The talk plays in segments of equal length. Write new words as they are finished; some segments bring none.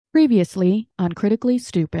Previously on Critically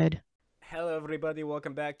Stupid. Hello, everybody.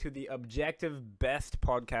 Welcome back to the objective best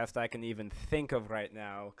podcast I can even think of right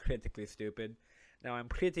now, Critically Stupid. Now, I'm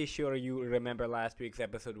pretty sure you remember last week's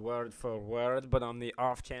episode word for word, but on the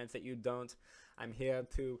off chance that you don't, I'm here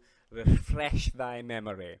to refresh thy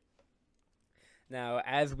memory. Now,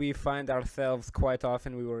 as we find ourselves quite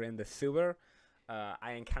often, we were in the sewer.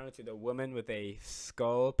 I encountered a woman with a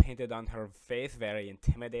skull painted on her face very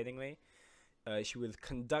intimidatingly. She was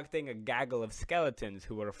conducting a gaggle of skeletons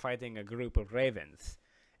who were fighting a group of ravens.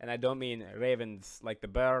 And I don't mean ravens like the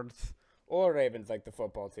birds or ravens like the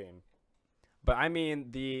football team. But I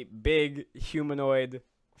mean the big, humanoid,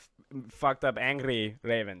 fucked up, angry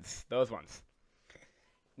ravens. Those ones.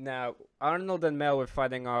 Now, Arnold and Mel were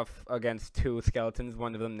fighting off against two skeletons,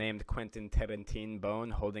 one of them named Quentin Tarantine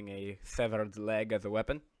Bone, holding a severed leg as a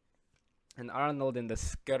weapon. And Arnold in the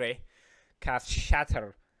scurry cast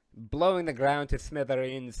Shatter, blowing the ground to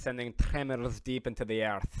smithereens, sending tremors deep into the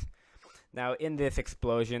earth. Now, in this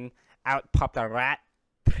explosion, out popped a rat,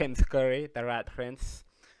 Tim Scurry, the Rat Prince,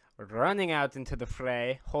 running out into the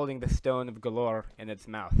fray, holding the Stone of Galore in its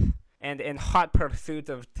mouth. And in hot pursuit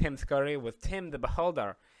of Tim Scurry was Tim the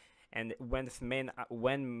Beholder, and when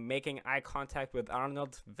making eye contact with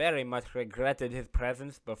Arnold, very much regretted his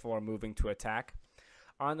presence before moving to attack.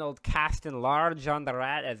 Arnold cast Enlarge on the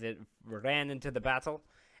rat as it ran into the battle,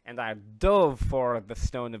 and I dove for the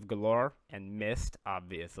Stone of Galore, and missed,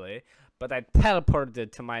 obviously, but I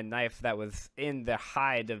teleported to my knife that was in the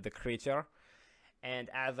hide of the creature, and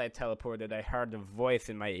as I teleported, I heard a voice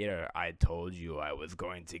in my ear, "I told you I was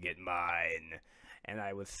going to get mine," and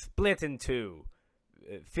I was split in two,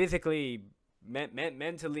 physically,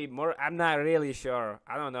 mentally, more, I'm not really sure,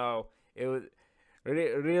 I don't know, it was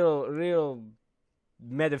real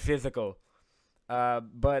metaphysical.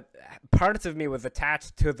 But parts of me was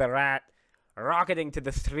attached to the rat, rocketing to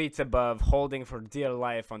the streets above, holding for dear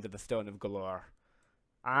life onto the Stone of Galore.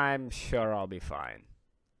 I'm sure I'll be fine.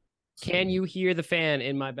 Can you hear the fan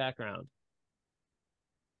in my background?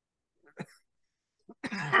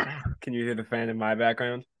 Can you hear the fan in my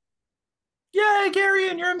background? Yay,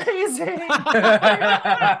 Garion, you're amazing!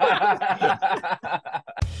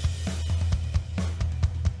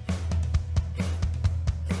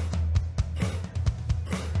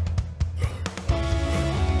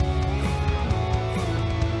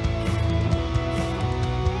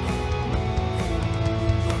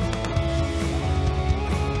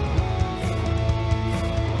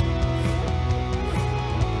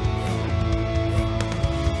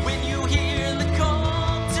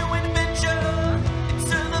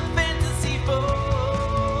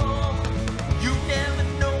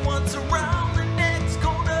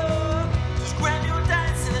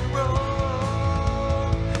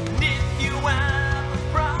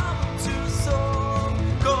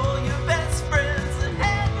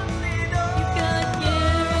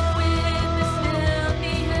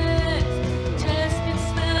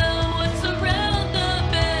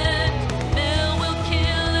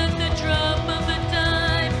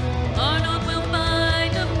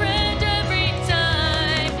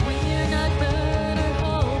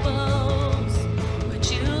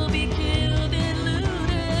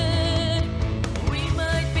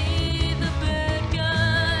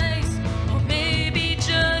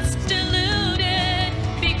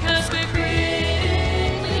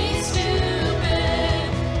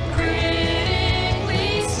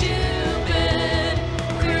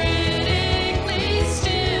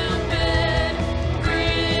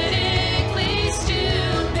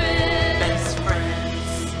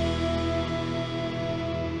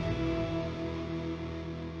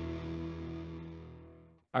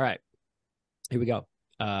 All right, here we go.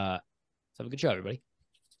 Let's have a good show, everybody.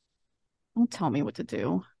 Don't tell me what to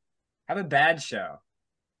do. Have a bad show.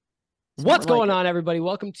 What's going on, everybody?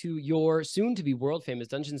 Welcome to your soon-to-be world-famous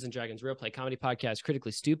Dungeons & Dragons real play comedy podcast,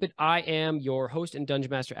 Critically Stupid. I am your host and Dungeon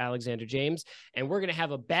Master, Alexander James, and we're going to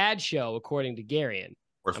have a bad show, according to Garion.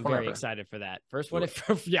 I'm very excited for that. First one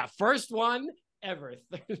ever.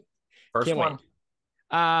 First one.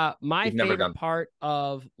 My favorite part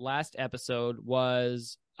of last episode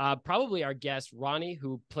was probably our guest Ronnie,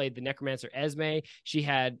 who played the necromancer Esme. She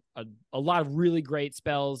had a lot of really great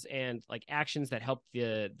spells and like actions that helped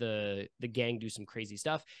the gang do some crazy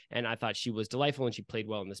stuff, and I thought she was delightful and she played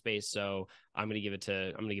well in the space. So I'm gonna give it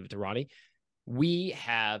to Ronnie. We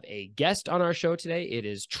have a guest on our show today. It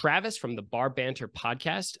is Travis from the Bar Banter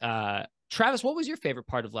podcast. Travis, what was your favorite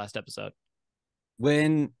part of last episode?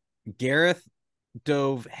 When Gareth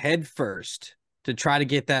dove headfirst to try to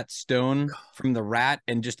get that stone from the rat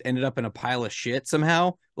and just ended up in a pile of shit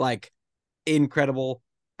somehow. Like, incredible,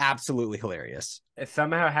 absolutely hilarious. It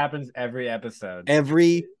somehow happens every episode.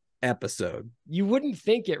 Every episode. You wouldn't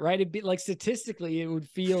think it, right? It'd be like statistically, it would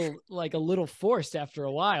feel like a little forced after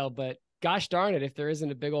a while, but gosh darn it, if there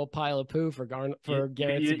isn't a big old pile of poo for Garrett to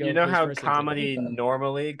go. You know how comedy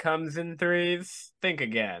normally comes in threes? Think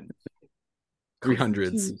again.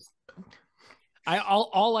 300s.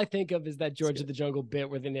 All I think of is that George of the Jungle bit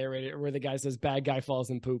where the guy says bad guy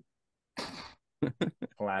falls in poop.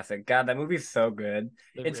 Classic. God, that movie's so good.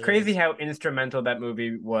 It's really crazy how instrumental that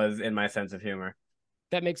movie was in my sense of humor.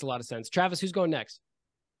 That makes a lot of sense. Travis, who's going next?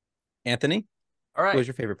 Anthony? All right. What was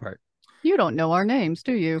your favorite part? You don't know our names,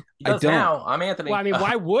 do you? He does now. I'm Anthony. Well, I mean,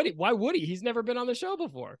 why would he? Why would he? He's never been on the show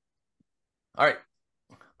before. All right.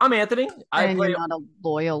 I'm Anthony. I play... You're not a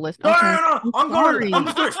loyal listener. No. I'm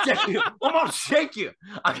gonna shake you. I'm gonna shake you.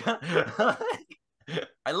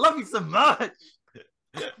 I love you so much.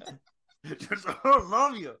 I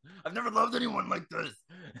love you. I've never loved anyone like this.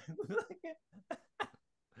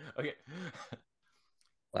 Okay.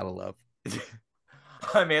 A lot of love.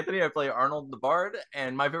 I'm Anthony. I play Arnold the Bard,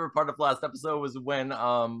 and my favorite part of last episode was when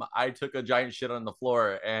I took a giant shit on the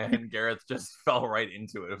floor and Gareth just fell right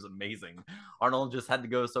into it. It was amazing. Arnold just had to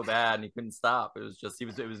go so bad and he couldn't stop. It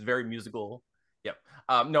was very musical. Yep.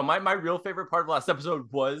 No, my real favorite part of last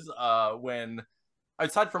episode was when,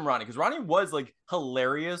 aside from Ronnie, because Ronnie was like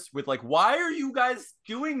hilarious with like, why are you guys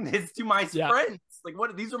doing this to my friends? Like,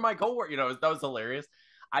 what? These are my cohort. That was hilarious.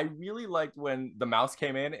 I really liked when the mouse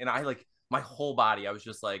came in and I like. My whole body, I was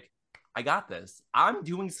just like, I got this. I'm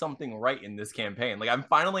doing something right in this campaign. Like, I'm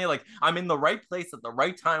finally like, I'm in the right place at the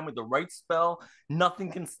right time with the right spell. Nothing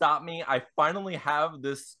can stop me. I finally have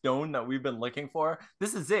this stone that we've been looking for.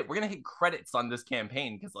 This is it. We're going to hit credits on this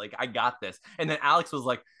campaign because, like, I got this. And then Alex was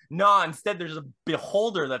like, no, instead there's a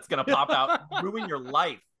beholder that's going to pop out, ruin your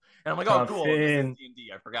life. And I'm like, oh, cool. This is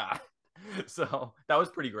D&D. I forgot. So that was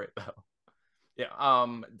pretty great, though. Yeah.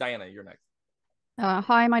 Dianna, you're next.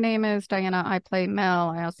 Hi, my name is Dianna. I play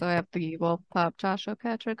Mel. I also have the Wolf Pup, Josh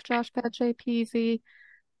O'Patrick, Josh Pache Peasy.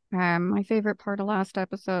 My favorite part of last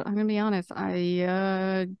episode, I'm gonna be honest,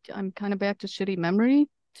 I'm kind of back to shitty memory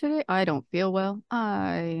today. I don't feel well.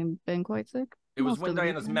 I've been quite sick. It was when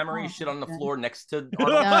Diana's memory shit on the floor next to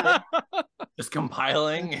Arnold. Just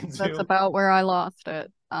compiling. That's about where I lost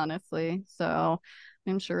it, honestly. So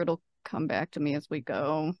I'm sure it'll come back to me as we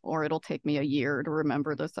go, or it'll take me a year to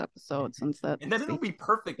remember this episode since that. And then it'll be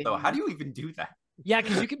perfect though. How do you even do that? Yeah,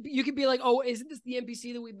 because you could be like, oh, isn't this the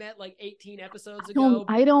NPC that we met like 18 episodes ago?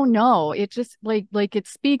 I don't know. It just like it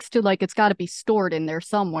speaks to like it's got to be stored in there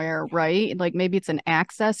somewhere, right? Like maybe it's an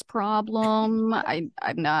access problem. I'm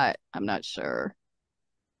not sure.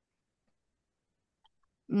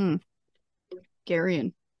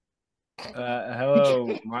 Garion.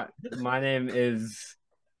 Hello. My name is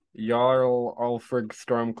Jarl Ulfric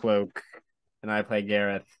Stormcloak, and I play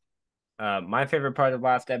Gareth. My favorite part of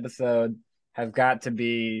last episode has got to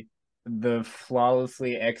be the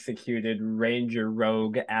flawlessly executed Ranger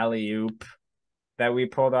Rogue alley-oop that we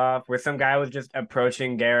pulled off, where some guy was just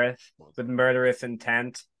approaching Gareth with murderous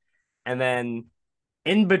intent, and then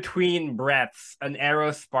in between breaths, an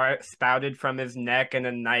arrow spouted from his neck and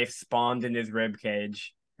a knife spawned in his ribcage.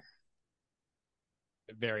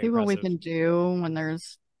 Very See impressive. what we can do when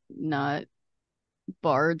there's not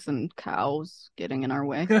bards and cows getting in our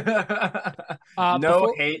way.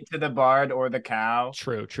 No hate to the bard or the cow.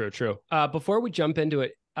 True. Before we jump into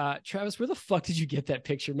it, Travis, where the fuck did you get that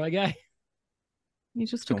picture, my guy? You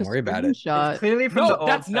just took Don't a worry about it. It's clearly from the old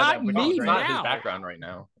that's not me. It's not his background right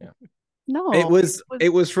now. Yeah. No,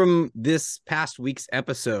 it was from this past week's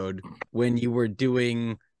episode when you were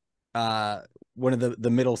doing one of the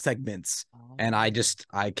middle segments, and I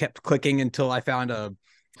kept clicking until I found a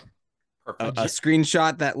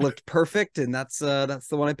screenshot that looked perfect, and that's the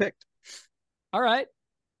one I picked. All right.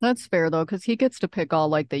 That's fair though, because he gets to pick all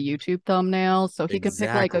like the YouTube thumbnails, so he can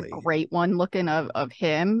pick like a great one looking of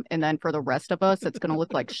him, and then for the rest of us, it's gonna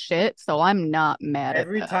look like shit. So I'm not mad.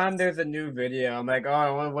 Every time there's a new video, I'm like, oh, I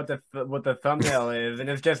wonder what the thumbnail is, and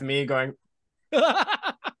it's just me going.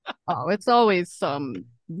 Oh, it's always some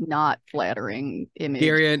not flattering image.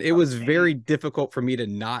 Garion, it was very difficult for me to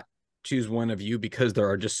not choose one of you because there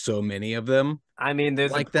are just so many of them. I mean,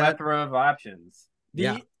 there's like a plethora of options.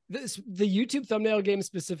 The YouTube thumbnail game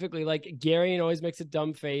specifically, like Garion always makes a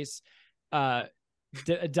dumb face.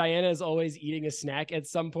 Dianna is always eating a snack at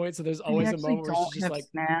some point, so there's always a moment where she's just like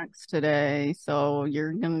snacks today, so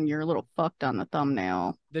you're a little fucked on the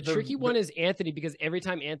thumbnail. The tricky one is Anthony, because every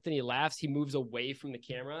time Anthony laughs, he moves away from the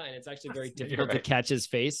camera, and it's actually very difficult to catch his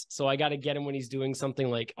face. So I got to get him when he's doing something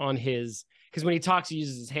like on his, because when he talks, he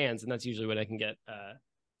uses his hands, and that's usually what I can get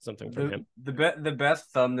something from him. The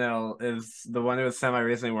best thumbnail is the one that was semi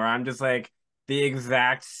recently where I'm just like the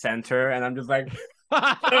exact center, and I'm just like,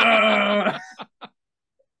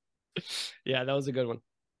 yeah, that was a good one.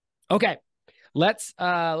 Okay, let's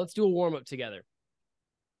do a warm up together.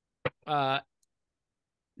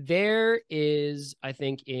 There is, I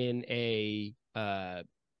think, in a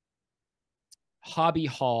hobby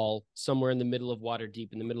hall somewhere in the middle of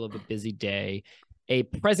Waterdeep, in the middle of a busy day, a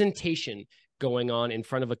presentation going on in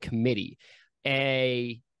front of a committee.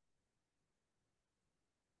 A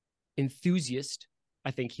enthusiast,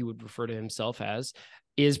 I think he would refer to himself as,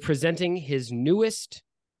 is presenting his newest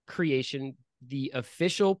creation, the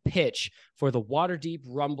official pitch for the Waterdeep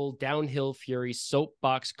Rumble Downhill Fury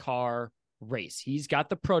soapbox car race. He's got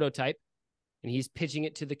the prototype and he's pitching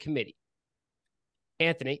it to the committee.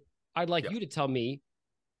 Anthony, I'd like you to tell me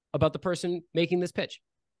about the person making this pitch.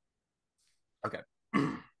 Okay.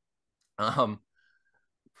 The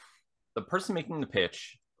person making the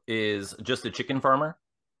pitch is just a chicken farmer.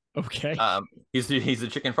 Okay. He's a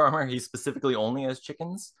chicken farmer. He specifically only has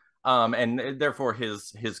chickens. And therefore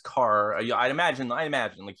his car, I'd imagine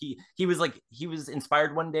like he was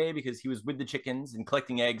inspired one day because he was with the chickens and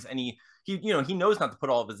collecting eggs, and he knows not to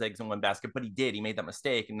put all of his eggs in one basket, but he made that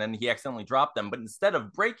mistake, and then he accidentally dropped them. But instead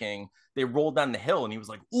of breaking, they rolled down the hill, and he was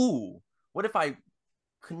like, ooh, what if I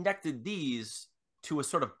connected these to a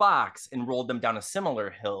sort of box and rolled them down a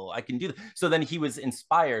similar hill? I can do that. So then he was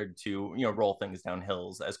inspired to roll things down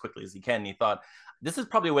hills as quickly as he can. And he thought, this is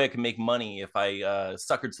probably a way I can make money if I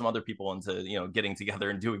suckered some other people into getting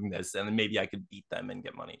together and doing this, and then maybe I could beat them and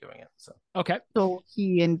get money doing it. So so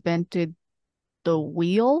he invented the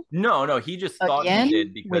wheel? No, he just thought he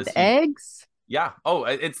did because with eggs. Yeah. Oh,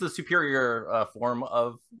 it's the superior form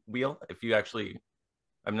of wheel. If you actually,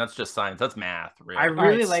 I mean, that's just science. That's math. Really. I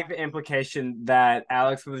really like the implication that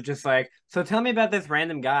Alex was just like, so tell me about this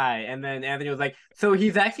random guy. And then Anthony was like, so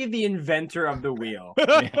he's actually the inventor of the wheel.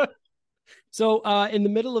 Yeah. So in the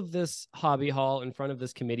middle of this hobby hall, in front of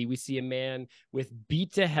this committee, we see a man with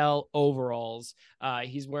beat to hell overalls.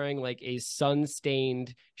 He's wearing like a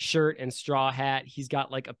sun-stained shirt and straw hat. He's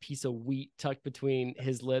got like a piece of wheat tucked between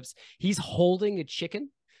his lips. He's holding a chicken,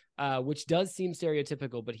 which does seem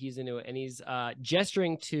stereotypical, but he's into it. And he's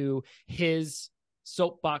gesturing to his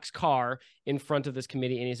soapbox car in front of this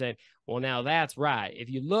committee. And he said, well, now that's right. If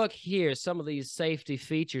you look here, some of these safety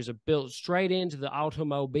features are built straight into the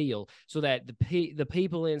automobile so that the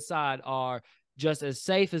people inside are just as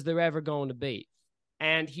safe as they're ever going to be.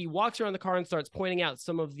 And he walks around the car and starts pointing out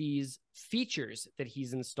some of these features that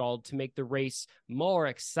he's installed to make the race more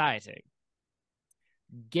exciting.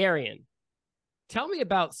 Garion, tell me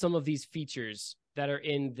about some of these features that are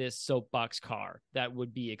in this soapbox car that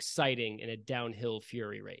would be exciting in a downhill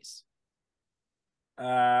fury race.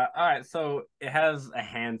 All right, so it has a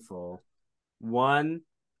handful. One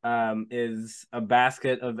is a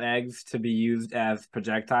basket of eggs to be used as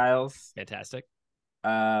projectiles. Fantastic.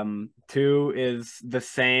 2 is the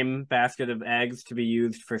same basket of eggs to be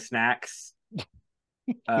used for snacks.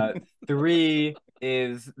 3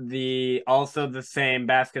 is also the same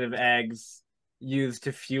basket of eggs used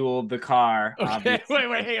to fuel the car. Okay,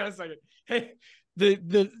 wait, hang on a second. Hey,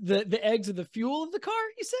 the eggs are the fuel of the car,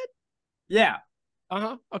 you said? Yeah.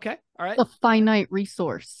 Okay. All right. A finite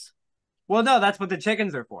resource. Well, no, that's what the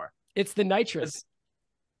chickens are for. It's the nitrous.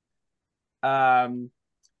 And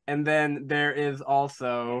then there is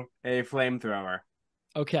also a flamethrower.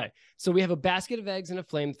 Okay. So we have a basket of eggs and a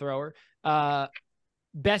flamethrower.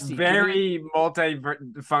 Bessie. Very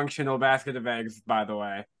multifunctional basket of eggs, by the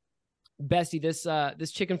way. Bessie, this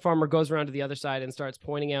chicken farmer goes around to the other side and starts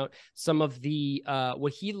pointing out some of the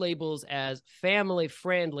what he labels as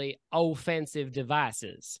family-friendly offensive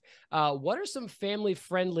devices. What are some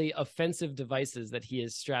family-friendly offensive devices that he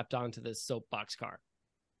has strapped onto this soapbox car?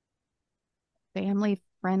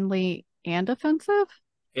 Family-friendly and offensive?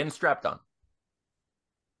 And strapped on.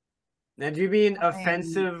 Now, do you mean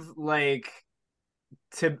offensive like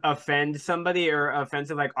to offend somebody, or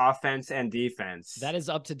offensive like offense and defense? That is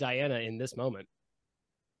up to Dianna in this moment.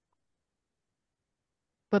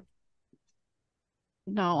 But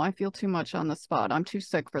no, I feel too much on the spot. I'm too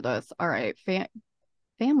sick for this. All right,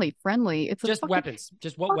 family friendly. It's just weapons.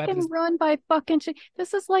 Just what weapons? Run by fucking.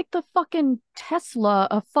 This is like the fucking Tesla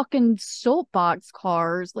of fucking soapbox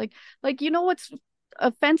cars. Like you know what's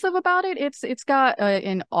offensive about it? It's got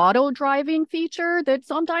an auto driving feature that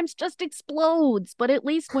sometimes just explodes, but at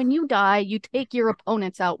least when you die you take your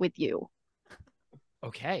opponents out with you.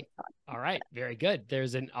 Okay, all right, very good.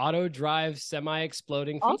 There's an auto drive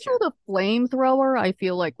semi-exploding feature. Also the flamethrower I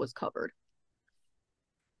feel like was covered.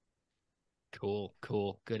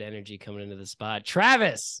 Cool. Good energy coming into the spot.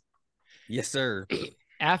 Travis. Yes, sir.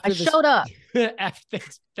 After showed up.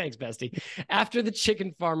 Thanks, Bestie. After the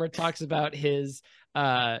chicken farmer talks about his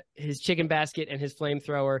chicken basket and his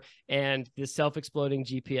flamethrower and the self-exploding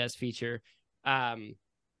GPS feature,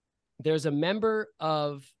 there's a member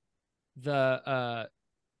of the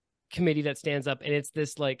committee that stands up, and it's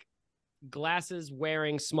this like glasses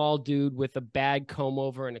wearing small dude with a bag comb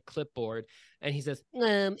over and a clipboard, and he says,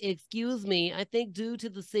 excuse me, I think due to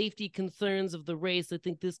the safety concerns of the race, I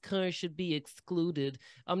think this car should be excluded.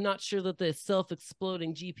 I'm not sure that the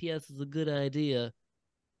self-exploding GPS is a good idea.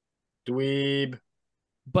 Dweeb.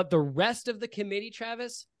 But the rest of the committee,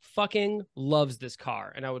 Travis, fucking loves this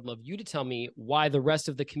car, and I would love you to tell me why the rest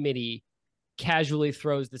of the committee casually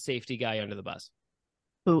throws the safety guy under the bus.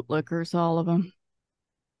 Bootlickers, all of them.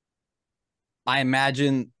 I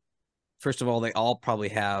imagine, first of all, they all probably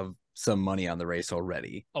have some money on the race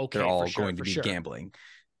already. Okay, they're all sure, going to be sure. gambling.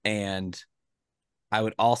 And I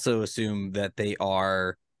would also assume that they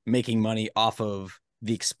are making money off of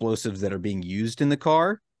the explosives that are being used in the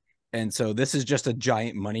car. And so this is just a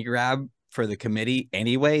giant money grab for the committee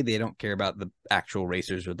anyway. They don't care about the actual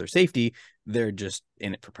racers or their safety. They're just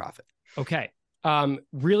in it for profit. Okay.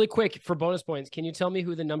 Really quick for bonus points, can you tell me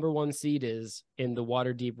who the number 1 seed is in the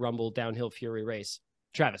Waterdeep Rumble Downhill Fury race?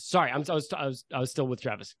 Travis. Sorry, I was still with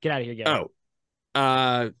Travis. Get out of here, Gary.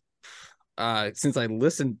 Since I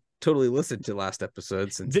totally listened to last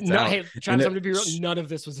episode, since it's out, hey, Travis, I'm gonna be real. None of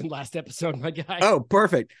this was in last episode, my guy. Oh,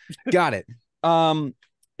 perfect. Got it.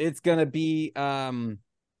 It's gonna be some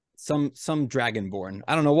Dragonborn.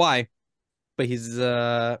 I don't know why, but he's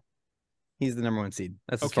the number 1 seed.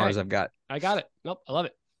 That's as far as I've got. I got it. Nope, I love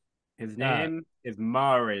it. His name is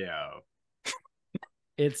Mario.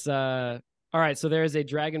 It's all right. So there is a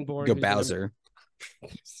Dragonborn. Go Bowser.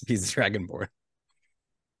 He's the Dragonborn.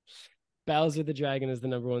 Bowser the Dragon is the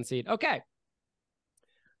number 1 seed. Okay.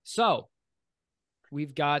 So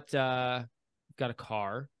we've got a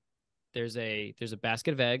car. There's a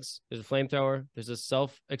basket of eggs. There's a flamethrower. There's a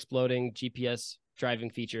self-exploding GPS driving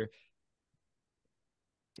feature.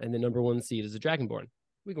 And the number 1 seed is a Dragonborn.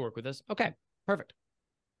 We can work with this. Okay, perfect.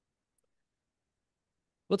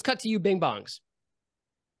 Let's cut to you, Bing Bongs.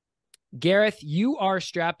 Gareth, you are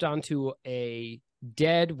strapped onto a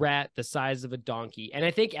dead rat the size of a donkey. And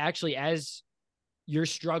I think actually as you're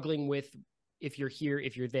struggling with if you're here,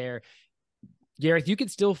 if you're there, Gareth, you can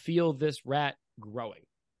still feel this rat growing.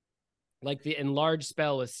 Like the enlarged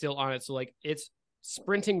spell is still on it. So like it's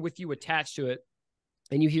sprinting with you attached to it.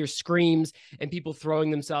 And you hear screams and people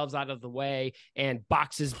throwing themselves out of the way and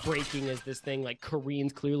boxes breaking as this thing like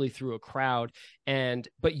careens clearly through a crowd.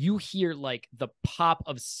 But you hear like the pop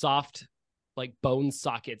of soft like bone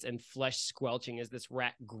sockets and flesh squelching as this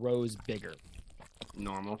rat grows bigger.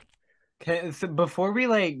 Normal. So before we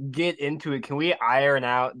like get into it, can we iron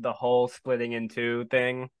out the whole splitting in two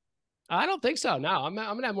thing? I don't think so. No, I'm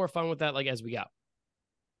gonna have more fun with that like as we go.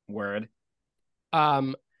 Word.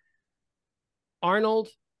 Arnold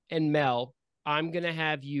and Mel, I'm going to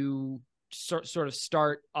have you sort of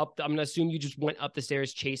start up. I'm going to assume you just went up the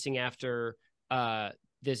stairs chasing after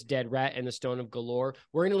this dead rat and the Stone of Galore.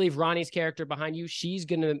 We're going to leave Ronnie's character behind you. She's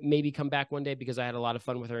going to maybe come back one day because I had a lot of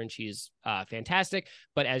fun with her and she's fantastic.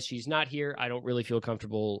 But as she's not here, I don't really feel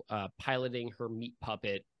comfortable piloting her meat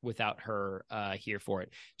puppet without her here for it.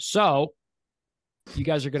 So you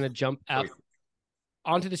guys are going to jump up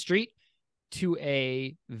onto the street to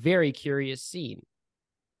a very curious scene.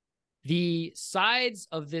 The sides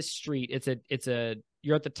of this street,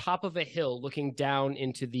 you're at the top of a hill looking down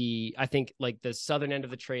into the, I think like the southern end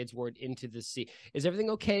of the trades ward into the sea. Is everything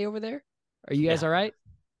okay over there? Are you guys all right?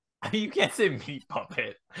 You can't say meat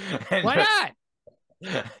puppet. Why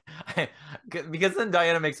not? Because then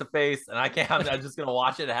Diana makes a face and I'm just going to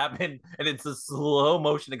watch it happen. And it's a slow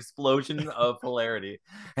motion explosion of hilarity.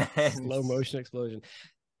 Slow motion explosion.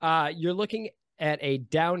 You're looking at a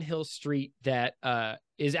downhill street that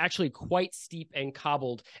is actually quite steep and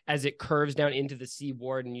cobbled as it curves down into the sea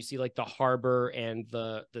ward, and you see like the harbor and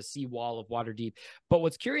the sea wall of Waterdeep. But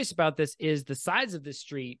what's curious about this is the sides of this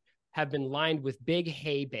street have been lined with big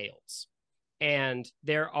hay bales, and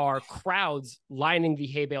there are crowds lining the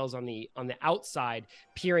hay bales on the outside,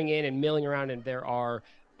 peering in and milling around, and there are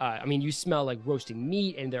you smell like roasting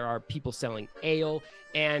meat, and there are people selling ale.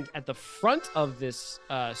 And at the front of this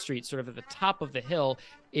street, sort of at the top of the hill,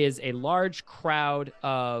 is a large crowd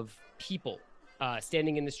of people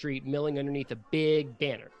standing in the street, milling underneath a big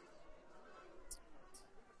banner.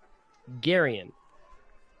 Garion,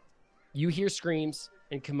 you hear screams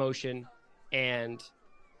and commotion, and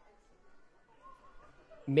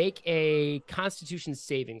Make a Constitution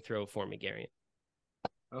saving throw for me, Garion.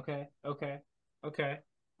 Okay.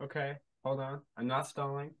 Hold on. I'm not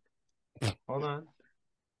stalling. Hold on.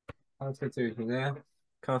 Constitution, yeah.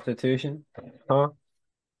 Constitution. Huh?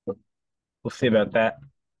 We'll see about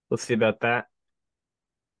that.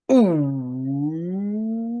 Ooh,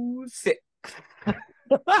 6.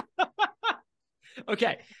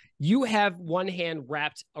 Okay. You have one hand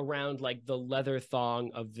wrapped around like the leather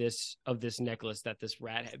thong of this necklace that this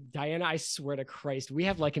rat had. Diana, I swear to Christ, we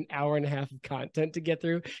have like an hour and a half of content to get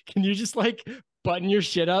through. Can you just like button your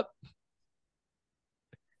shit up?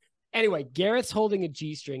 Anyway, Gareth's holding a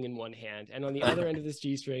G-string in one hand, and on the other end of this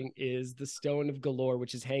G-string is the Stone of Galore,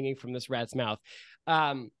 which is hanging from this rat's mouth.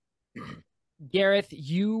 Gareth,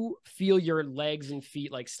 you feel your legs and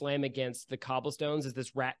feet like slam against the cobblestones as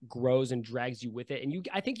this rat grows and drags you with it. And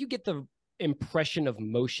I think you get the impression of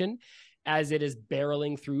motion as it is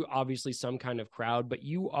barreling through obviously some kind of crowd, but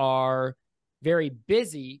you are very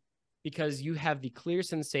busy because you have the clear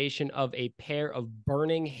sensation of a pair of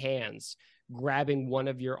burning hands grabbing one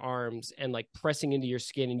of your arms and like pressing into your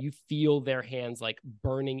skin, and you feel their hands like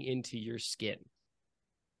burning into your skin.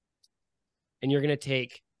 And you're going to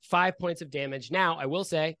take 5 points of damage. Now, I will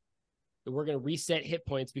say that we're going to reset hit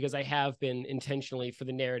points because I have been intentionally, for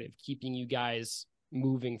the narrative, keeping you guys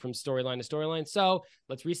moving from storyline to storyline. So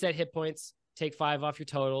let's reset hit points, take 5 off your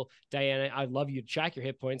total. Diana, I'd love you to track your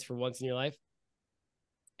hit points for once in your life.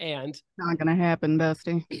 And not going to happen,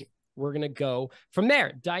 bestie. We're going to go from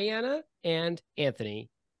there. Diana and Anthony,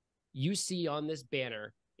 you see on this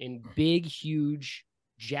banner in big, huge,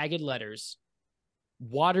 jagged letters,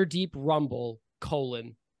 Waterdeep Rumble,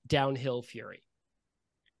 Downhill Fury.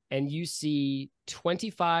 And you see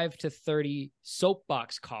 25 to 30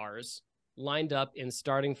 soapbox cars lined up in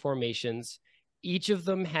starting formations. Each of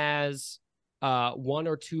them has 1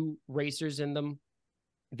 or 2 racers in them.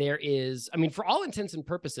 There is, I mean, for all intents and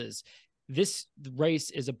purposes, this race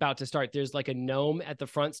is about to start. There's like a gnome at the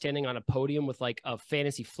front standing on a podium with like a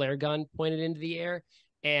fantasy flare gun pointed into the air.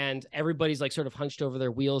 And everybody's like sort of hunched over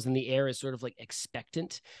their wheels, and the air is sort of like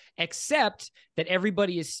expectant, except that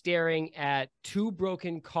everybody is staring at 2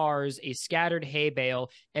 broken cars, a scattered hay bale,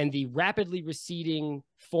 and the rapidly receding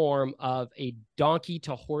form of a donkey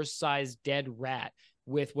to horse-sized dead rat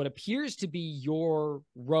with what appears to be your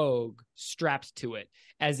rogue strapped to it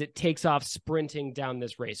as it takes off sprinting down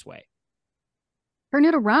this raceway. Turn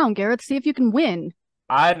it around, Gareth. See if you can win.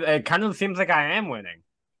 It kind of seems like I am winning.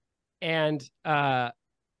 And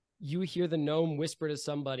you hear the gnome whisper to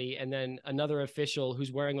somebody, and then another official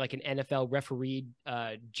who's wearing like an NFL referee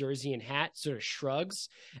jersey and hat sort of shrugs,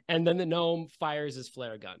 and then the gnome fires his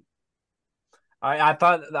flare gun. I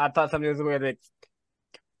thought somebody was going to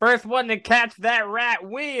first one to catch that rat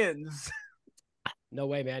wins. No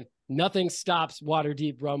way, man. Nothing stops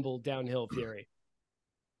Waterdeep Rumble Downhill Fury.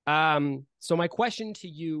 So my question to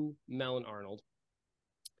you, Mel and Arnold,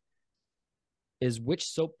 is which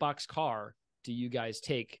soapbox car do you guys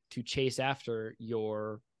take to chase after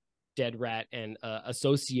your dead rat and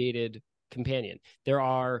associated companion? There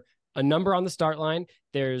are a number on the start line.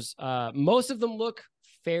 There's most of them look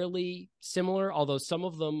fairly similar, although some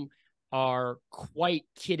of them are quite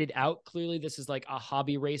kitted out. Clearly, this is like a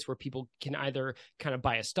hobby race where people can either kind of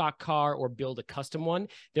buy a stock car or build a custom one.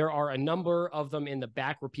 There are a number of them in the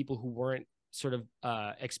back where people who weren't sort of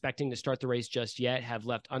expecting to start the race just yet have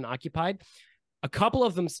left unoccupied. A couple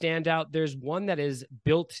of them stand out. There's one that is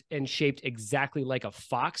built and shaped exactly like a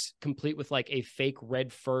fox, complete with like a fake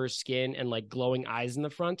red fur skin and like glowing eyes in the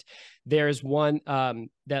front. There's one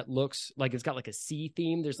that looks like it's got like a sea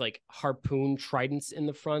theme. There's like harpoon tridents in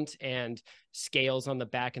the front and scales on the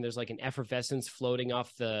back, and there's like an effervescence floating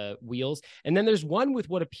off the wheels. And then there's one with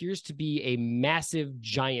what appears to be a massive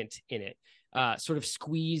giant in it, sort of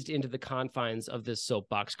squeezed into the confines of this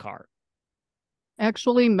soapbox car.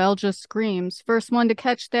 Actually, Mel just screams, "First one to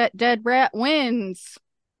catch that dead rat wins."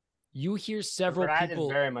 You hear several rat people.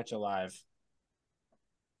 Is very much alive.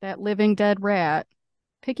 That living dead rat.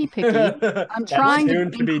 Picky. I'm trying to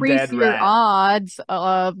increase your rat. odds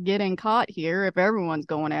of getting caught here if everyone's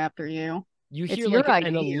going after you. You It's hear your like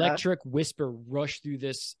an idea. electric whisper rush through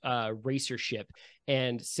this racer ship,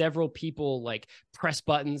 and several people like press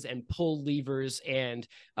buttons and pull levers and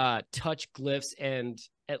touch glyphs, and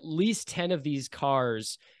at least 10 of these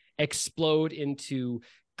cars explode into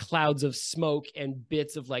clouds of smoke and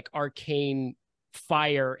bits of like arcane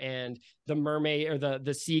fire, and the mermaid or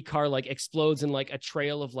the sea car like explodes in like a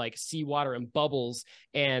trail of like seawater and bubbles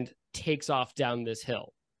and takes off down this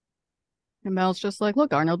hill. And Mel's just like,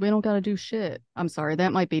 look, Arnold, we don't got to do shit. I'm sorry,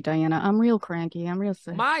 that might be Diana. I'm real cranky. I'm real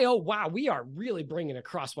sick. Oh, wow. We are really bringing a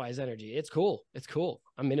crosswise energy. It's cool. It's cool.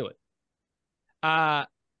 I'm into it.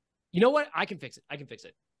 You know what? I can fix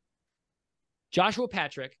it. Joshua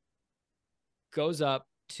Patrick goes up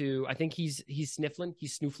to, I think he's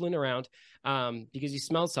sniffling around because he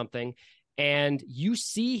smells something. And you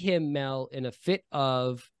see him, Mel, in a fit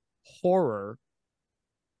of horror,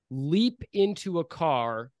 leap into a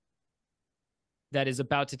car that is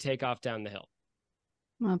about to take off down the hill.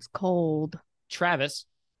 That's cold. Travis,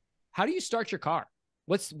 how do you start your car?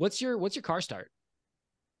 What's your car start?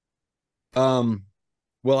 Well,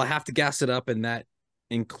 I have to gas it up, and that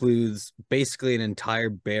includes basically an entire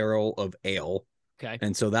barrel of ale. Okay.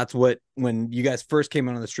 And so that's what, when you guys first came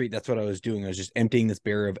out on the street, that's what I was doing. I was just emptying this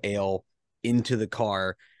barrel of ale into the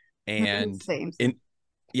car. And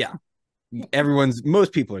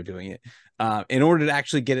most people are doing it. In order to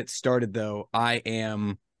actually get it started, though, I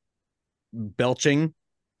am belching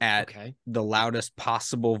at the loudest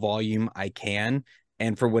possible volume I can.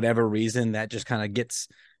 And for whatever reason, that just kind of gets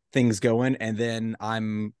things going. And then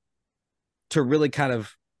to really kind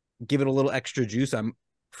of give it a little extra juice, I'm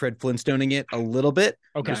Fred Flintstoning it a little bit.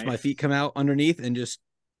 Okay. Just my feet come out underneath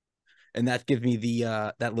and that gives me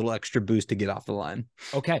the that little extra boost to get off the line.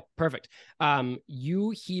 Okay, perfect. You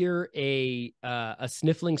hear a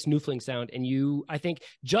snoofling sound, and I think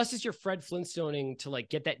just as you're Fred Flintstoning to like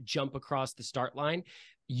get that jump across the start line,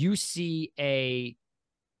 you see a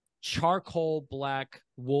charcoal black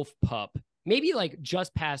wolf pup, maybe like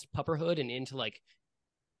just past pupperhood and into like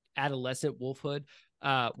adolescent wolfhood,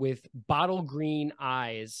 with bottle green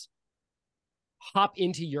eyes, hop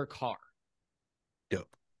into your car.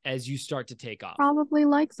 Dope. As you start to take off. Probably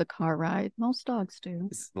likes a car ride. Most dogs do.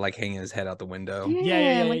 It's like hanging his head out the window.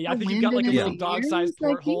 Yeah. Like I think you've got like a little dog-sized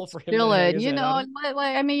porthole for him to hang his head out.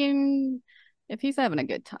 Like, I mean, if he's having a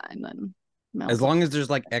good time, then as long as there's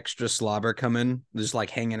like extra slobber coming, just like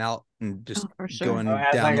hanging out and just going down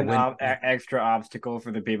like the window. Extra obstacle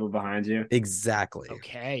for the people behind you. Exactly.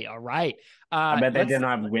 Okay. All right. I bet they didn't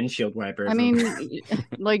have windshield wipers. I mean,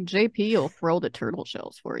 like JP will throw the turtle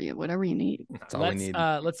shells for you, whatever you need. That's all we need.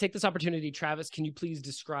 Let's take this opportunity. Travis, can you please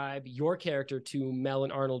describe your character to Mel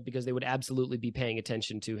and Arnold, because they would absolutely be paying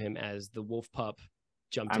attention to him as the wolf pup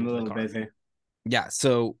jumped into the car. I'm a little busy. Yeah.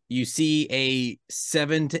 So you see a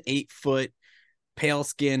 7 to 8 foot pale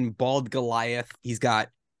skin, bald Goliath. He's got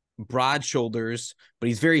broad shoulders, but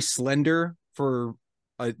he's very slender for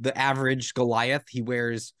the average Goliath. He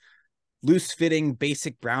wears loose-fitting,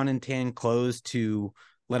 basic brown and tan clothes to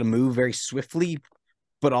let him move very swiftly,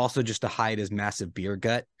 but also just to hide his massive beer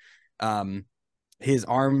gut. His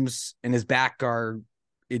arms and his back are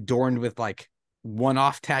adorned with like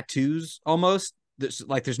one-off tattoos almost.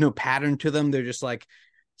 There's no pattern to them. They're just like,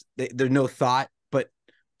 there's no thought, but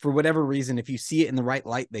for whatever reason, if you see it in the right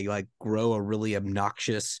light, they like grow a really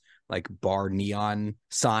obnoxious like bar neon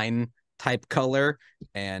sign type color.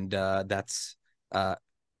 And that's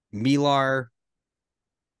Milar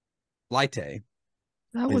Laite.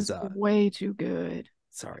 That was way too good.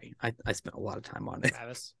 Sorry, I spent a lot of time on it.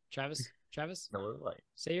 Travis. Miller Light.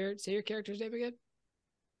 Say your character's name again.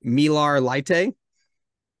 Milar Laite.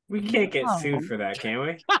 We can't get sued for that, can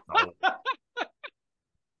we?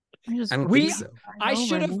 I don't think so.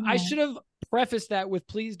 I should have prefaced that with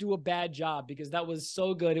 "please do a bad job," because that was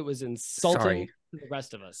so good. It was insulting to the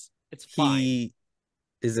rest of us. It's fine. He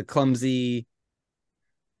is a clumsy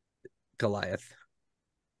Goliath.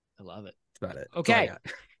 I love it. That's about it. Okay.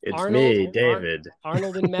 It's Arnold, me, David.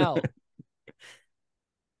 Arnold and Mel.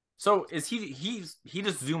 So is he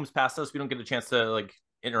just zooms past us? We don't get a chance to like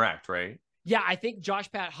interact, right? Yeah, I think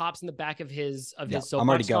Josh Pat hops in the back of his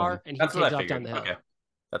soapbox car and he takes off down the hill. Okay.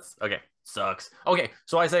 That's okay. Sucks. Okay.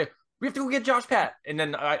 So I say, we have to go get Josh Pat. And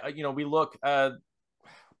then we look,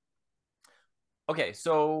 okay,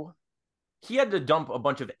 so he had to dump a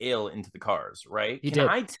bunch of ale into the cars, right? He did.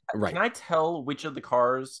 Can I tell which of the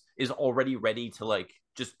cars is already ready to like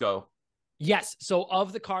just go? Yes. So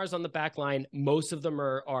of the cars on the back line, most of them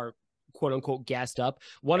are quote unquote gassed up.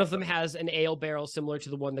 One of them has an ale barrel similar to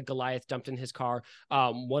the one that Goliath dumped in his car.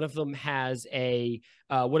 One of them has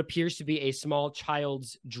what appears to be a small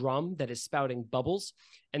child's drum that is spouting bubbles.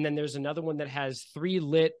 And then there's another one that has 3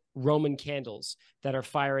 lit Roman candles that are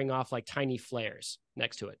firing off like tiny flares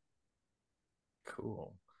next to it.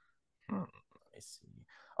 Cool. I see.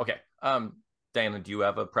 Okay. Diana, do you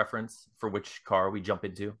have a preference for which car we jump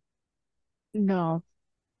into? No.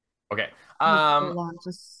 Okay. I'm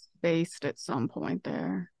just spaced at some point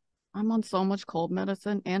there. I'm on so much cold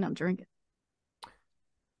medicine and I'm drinking.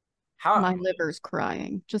 My liver's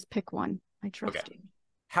crying. Just pick one. I trust you.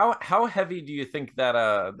 How heavy do you think that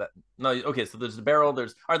no, okay, so there's the barrel,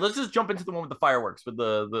 there's all right, let's just jump into the one with the fireworks with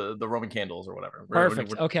the Roman candles or whatever.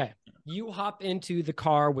 Perfect. Okay. You hop into the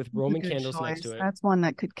car with Roman Good candles choice. next to it. That's one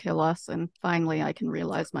that could kill us, and finally I can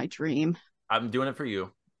realize my dream. I'm doing it for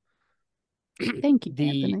you. Thank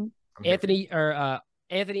you, Anthony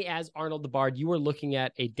as Arnold the Bard, you are looking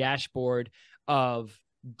at a dashboard of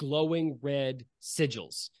glowing red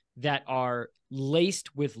sigils that are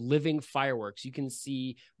laced with living fireworks. You can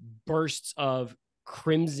see bursts of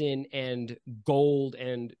crimson and gold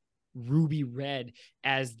and ruby red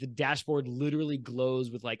as the dashboard literally glows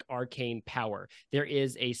with like arcane power. There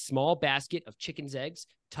is a small basket of chicken's eggs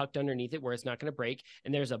tucked underneath it where it's not going to break,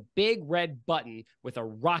 and there's a big red button with a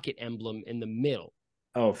rocket emblem in the middle.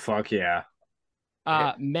 Oh, fuck yeah.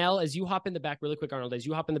 Mel, as you hop in the back, really quick, Arnold, as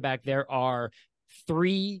you hop in the back, there are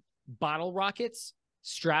 3 bottle rockets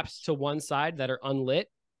strapped to one side that are unlit.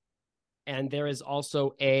 And there is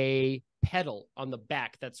also a pedal on the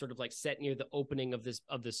back that's sort of like set near the opening of this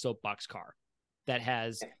soapbox car that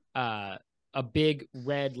has a big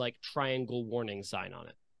red like triangle warning sign on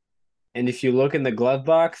it. And if you look in the glove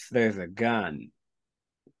box, there's a gun.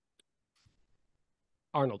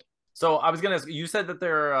 Arnold. So I was gonna ask, you said that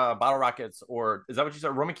they're bottle rockets, or is that what you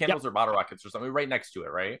said? Roman candles or bottle rockets or something right next to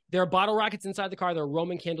it, right? There are bottle rockets inside the car. There are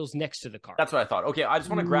Roman candles next to the car. That's what I thought. Okay, I just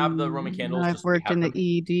want to grab the Roman candles. I've worked in the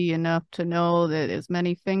ED enough to know that as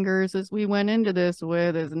many fingers as we went into this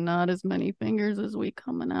with is not as many fingers as we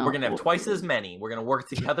coming out. We're gonna have twice as many. We're gonna work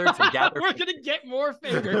together to gather. We're gonna get more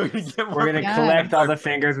fingers. We're gonna collect all the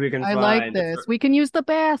fingers we can find. I like this. We can use the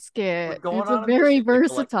basket. It's a very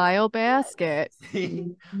versatile basket.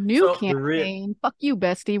 New campaign. Fuck you,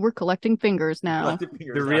 bestie. We're collecting fingers now.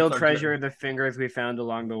 The real treasure of the fingers we found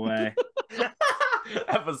along the way.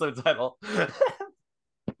 Episode title.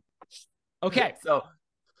 Okay. So,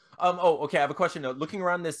 okay. I have a question. Looking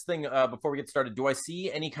around this thing before we get started, do I see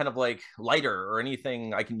any kind of like lighter or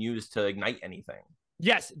anything I can use to ignite anything?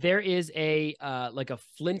 Yes, there is a like a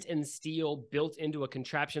flint and steel built into a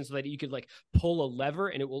contraption so that you could like pull a lever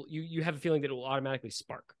and it will. You have a feeling that it will automatically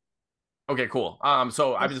spark. Okay, cool.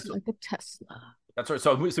 So I was like a Tesla. That's right.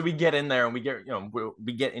 So we get in there and we get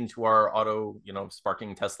we get into our auto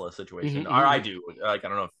sparking Tesla situation. Or I do. Like I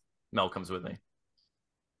don't know if Mel comes with me.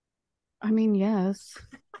 I mean, yes.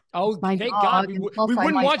 Oh, thank God. We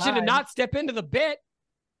wouldn't want you to not step into the bit.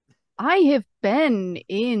 I have been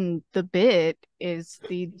in the bit is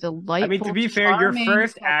the delightful. I mean, to be fair, your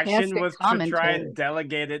first action was to try and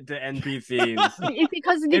delegate it to NPCs.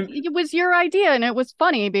 Because it was your idea, and it was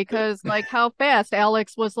funny because like how fast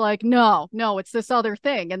Alex was like, no, it's this other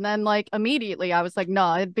thing. And then like immediately I was like,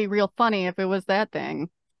 no, it'd be real funny if it was that thing.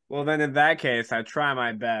 Well, then in that case, I try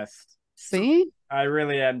my best. See? I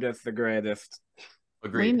really am just the greatest.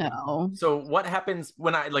 Agreed. We know. So what happens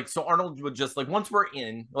when so Arnold would just like once we're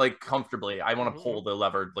in like comfortably, I want to pull the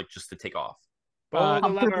lever like just to take off.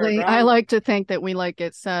 Comfortably, I like to think that we like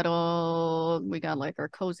get settled. We got like our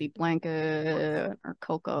cozy blanket, our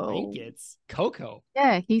cocoa. Blankets, cocoa.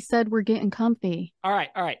 Yeah, he said we're getting comfy. All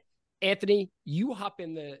right. Anthony, you hop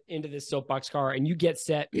into this soapbox car and you get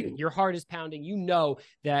set. Your heart is pounding. You know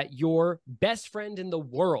that your best friend in the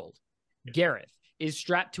world, Gareth, is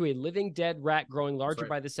strapped to a living dead rat growing larger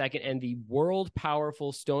by the second, and the world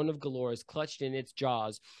powerful Stone of Galore is clutched in its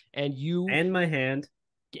jaws. And you and my hand.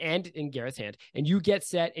 And in Gareth's hand, and you get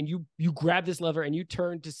set and you grab this lever and you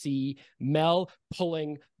turn to see Mel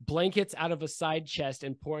pulling blankets out of a side chest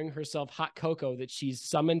and pouring herself hot cocoa that she's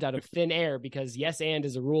summoned out of thin air because yes and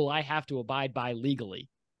is a rule I have to abide by legally.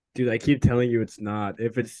 Dude, I keep telling you it's not.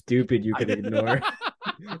 If it's stupid, you can ignore.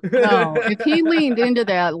 No, if he leaned into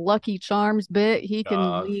that Lucky Charms bit, he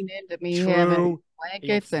can lean into me having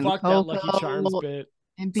blankets and cocoa Lucky Charms bit.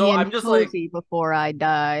 And being I'm just cozy before I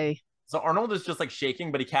die. So Arnold is just like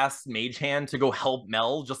shaking, but he casts Mage Hand to go help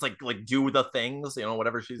Mel, just like do the things,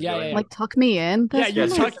 whatever she's doing. Yeah. Like tuck me in. You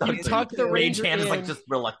tuck the Mage Hand is like just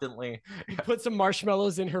reluctantly. You put some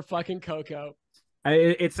marshmallows in her fucking cocoa.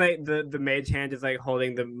 It's like the Mage Hand is like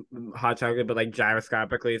holding the hot chocolate, but like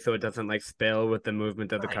gyroscopically, so it doesn't like spill with the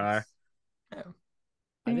movement of the car. Yeah.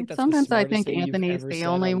 I think that's sometimes I think Anthony's the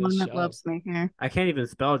only one that loves me here. I can't even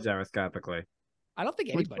spell gyroscopically. I don't think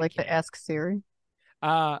anybody Would you like can. to ask Siri?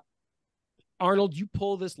 Arnold, you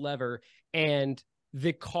pull this lever and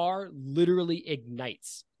the car literally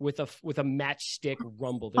ignites with a matchstick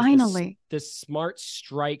rumble. There's Finally, this smart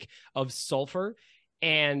strike of sulfur,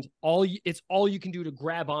 and it's all you can do to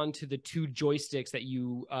grab onto the 2 joysticks that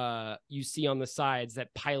you see on the sides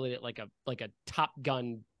that pilot it like a Top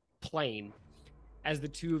Gun plane, as the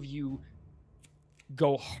 2 of you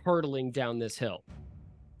go hurtling down this hill.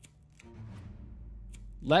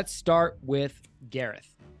 let's start with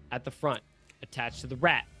Gareth at the front, attached to the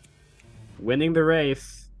rat. Winning the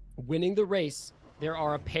race. Winning the race. There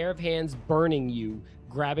are a pair of hands burning you,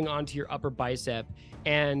 grabbing onto your upper bicep,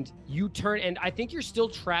 and you turn, and I think you're still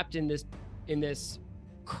trapped in this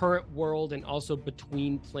current world and also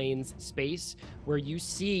between planes space, where you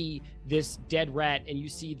see this dead rat and you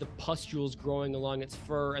see the pustules growing along its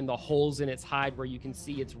fur and the holes in its hide where you can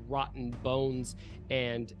see its rotten bones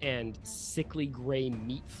and sickly gray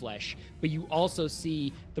meat flesh. But you also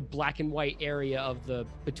see the black and white area of the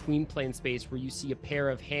between plane space where you see a pair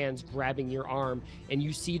of hands grabbing your arm, and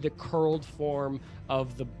you see the curled form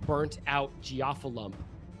of the burnt out Geoffalump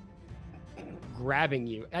grabbing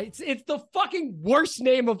you. It's the fucking worst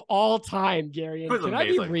name of all time, Garion. Can I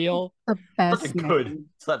be real? The best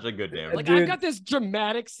Such a good name. Like, dude, I've got this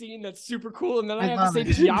dramatic scene that's super cool, and then I have to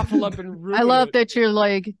say Geoffalump and ruin I love it. that you're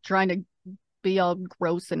like trying to be all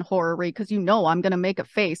gross and horror-y because I'm gonna make a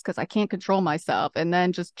face because I can't control myself, and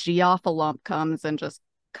then just Geoffalump comes and just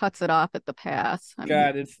cuts it off at the pass.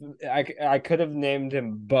 I could have named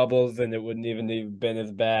him Bubbles and it wouldn't even have been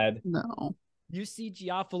as bad. No. You see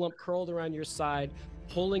Geoffalump curled around your side,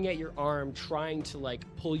 pulling at your arm, trying to like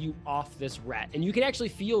pull you off this rat. And you can actually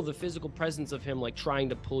feel the physical presence of him like trying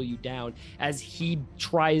to pull you down as he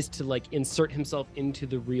tries to like insert himself into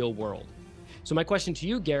the real world. So my question to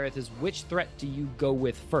you, Gareth, is which threat do you go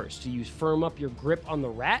with first? Do you firm up your grip on the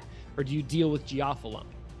rat, or do you deal with Geoffalump?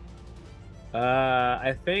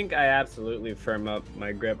 I think I absolutely firm up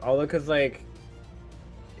my grip. Although, because like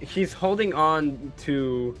he's holding on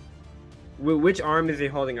to. Which arm is he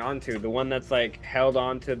holding on to? The one that's like held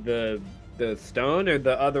on to the stone, or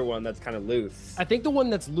the other one that's kind of loose? I think the one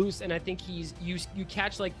that's loose, and I think you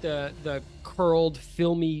catch like the curled,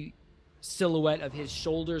 filmy silhouette of his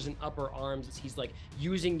shoulders and upper arms as he's like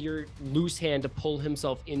using your loose hand to pull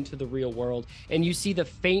himself into the real world, and you see the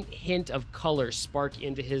faint hint of color spark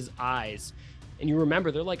into his eyes, and you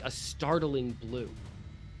remember they're like a startling blue.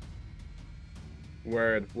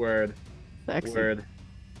 Word. Sexy. Word.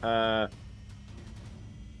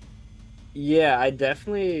 Yeah, I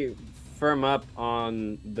definitely firm up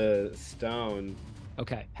on the stone.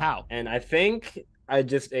 Okay, how? And I think I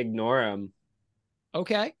just ignore him.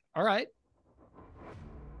 Okay, all right.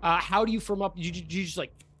 How do you firm up? You just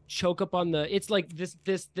like choke up on the? It's like this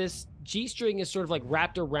G-string is sort of like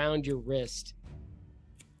wrapped around your wrist.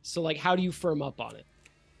 So like, how do you firm up on it?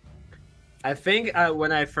 I think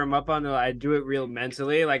when I firm up on it, I do it real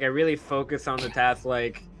mentally. Like I really focus on the task.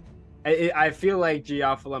 Like I feel like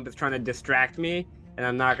Geoffalump is trying to distract me, and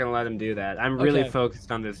I'm not gonna let him do that. I'm really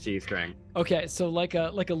focused on this G-string. Okay, so like a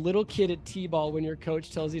little kid at T-ball when your coach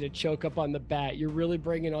tells you to choke up on the bat, you're really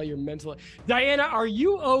bringing all your mental. Dianna, are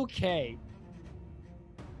you okay?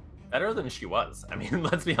 Better than she was. I mean,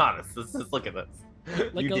 let's be honest. Let's just look at this.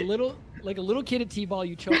 Like a little kid at T-ball,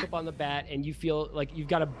 you choke up on the bat, and you feel like you've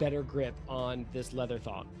got a better grip on this leather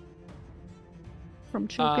thong. From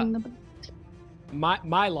choking the bat.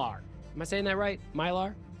 Mylar. Am I saying that right?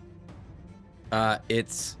 Mylar?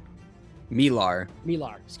 It's Milar.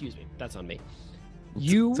 Milar, excuse me. That's on me.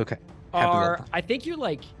 It's okay. I think you're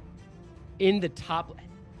like in the top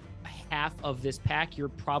half of this pack. You're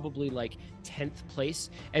probably like 10th place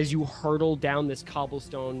as you hurdle down this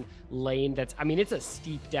cobblestone lane. It's a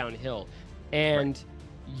steep downhill. And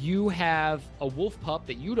you have a wolf pup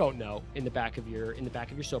that you don't know in the back of your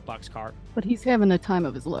soapbox car. But he's having the time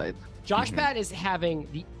of his life. Josh Pat is having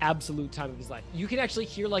the absolute time of his life. You can actually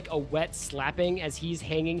hear like a wet slapping as he's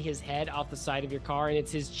hanging his head off the side of your car, and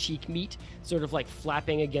it's his cheek meat sort of like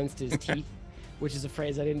flapping against his teeth, which is a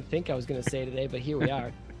phrase I didn't think I was going to say today, but here we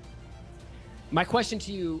are. My question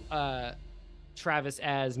to you, Travis,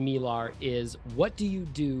 as Milar, is what do you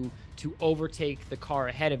do to overtake the car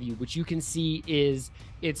ahead of you, which you can see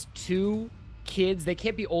it's two kids. They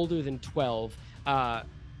can't be older than 12.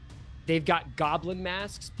 They've got goblin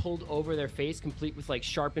masks pulled over their face, complete with like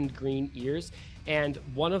sharpened green ears. And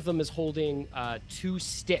one of them is holding 2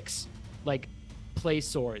 sticks, like play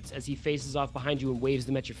swords, as he faces off behind you and waves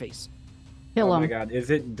them at your face. Kill him. Oh my god, is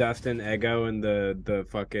it Dustin, Ego, and the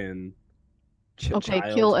fucking Okay,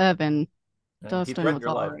 child? kill Evan. And Dustin was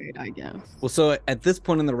your life. alright, I guess. Well, so at this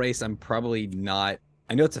point in the race, I'm probably not.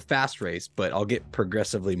 I know it's a fast race, but I'll get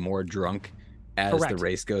progressively more drunk as Correct. the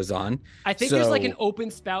race goes on. I think there's like an open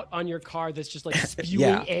spout on your car that's just like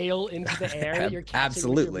spewing ale into the air that you're catching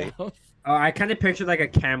Absolutely. with your mouth. Oh, I kind of pictured like a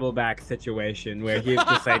Camelback situation where he's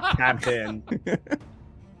just like tapped in.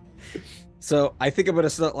 So I think I'm gonna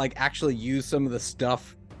like actually use some of the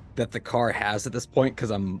stuff that the car has at this point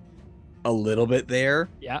because I'm a little bit there.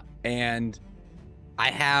 Yeah. And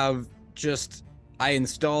I have just I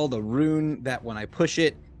installed a rune that when I push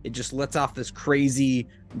it, it just lets off this crazy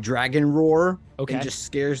dragon roar and just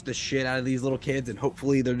scares the shit out of these little kids. And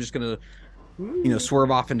hopefully they're just gonna,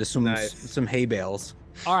 swerve off into some hay bales.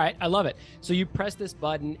 All right, I love it. So you press this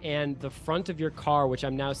button, and the front of your car, which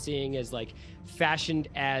I'm now seeing is like fashioned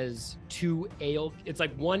as it's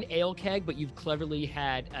like one ale keg, but you've cleverly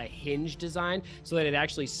had a hinge design so that it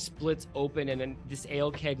actually splits open, and then this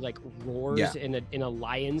ale keg like roars in a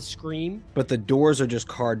lion's scream. But the doors are just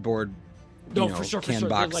cardboard. For sure.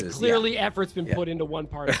 Boxes. Like clearly effort's been put into one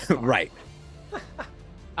part of the car. Right.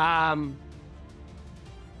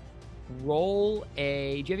 Roll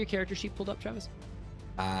a. Do you have your character sheet pulled up, Travis?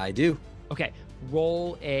 I do. Okay.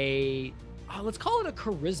 Roll a. Let's call it a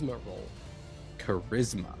charisma roll.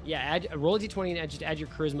 Charisma. Yeah. Roll a d20 and just add your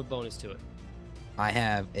charisma bonus to it. I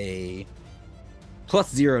have a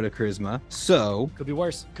 +0 to charisma, so could be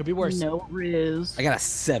worse. No riz. I got a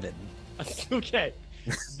 7. Okay.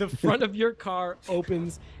 The front of your car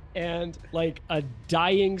opens and like a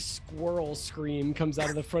dying squirrel scream comes out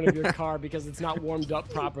of the front of your car because it's not warmed up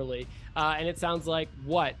properly. And it sounds like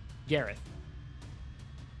what, Gareth?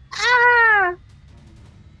 Ah!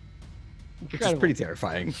 Which is pretty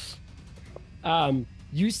terrifying.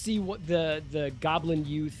 You see what the goblin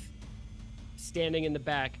youth standing in the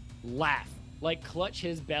back laugh, like clutch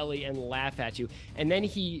his belly and laugh at you. And then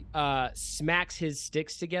he smacks his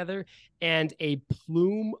sticks together, and a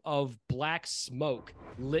plume of black smoke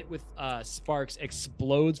lit with sparks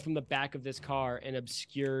explodes from the back of this car and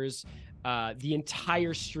obscures the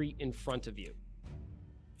entire street in front of you.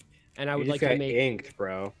 And I would like to make inked,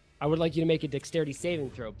 bro. I would like you to make a dexterity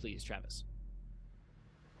saving throw, please, Travis.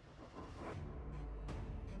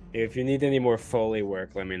 If you need any more Foley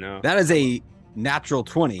work, let me know. That is a natural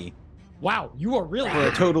 20. Wow, you are really for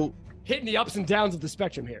a total hitting the ups and downs of the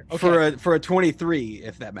spectrum here. Okay. For a 23,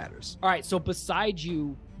 if that matters. All right, so beside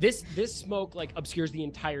you, this smoke like obscures the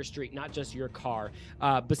entire street, not just your car.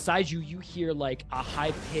 Beside you, you hear like a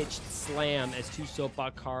high-pitched slam as two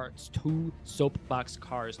soapbox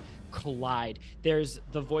cars collide. There's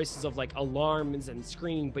the voices of like alarms and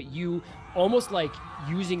screaming, but you almost like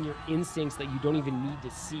using your instincts that you don't even need to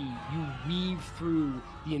see, you weave through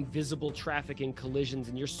the invisible traffic and collisions,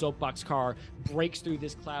 and your soapbox car breaks through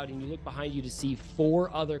this cloud, and you look behind you to see 4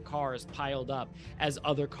 other cars piled up as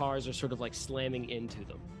other cars are sort of like slamming into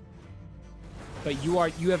them. But you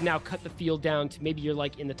have now cut the field down to maybe you're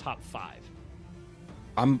like in the top 5.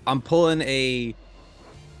 I'm pulling a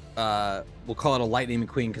we'll call it a Lightning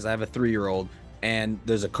McQueen because I have a 3-year-old, and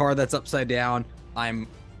there's a car that's upside down. I'm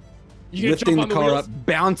lifting the car up,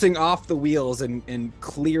 bouncing off the wheels, and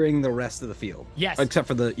clearing the rest of the field. Yes. Except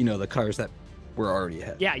for the cars that were already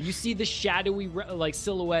ahead. Yeah, you see the shadowy like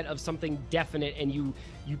silhouette of something definite, and you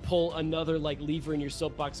pull another like lever in your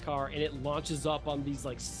soapbox car, and it launches up on these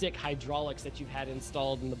like sick hydraulics that you've had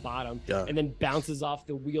installed in the bottom, and then bounces off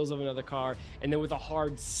the wheels of another car, and then with a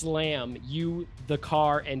hard slam, you, the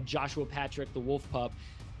car, and Joshua Patrick, the wolf pup,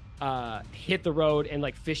 hit the road and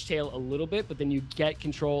like fishtail a little bit, but then you get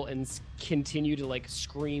control and continue to like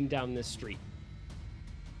scream down this street.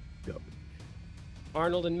 Yep.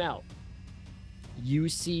 Arnold and Mel, you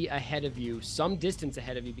see ahead of you, some distance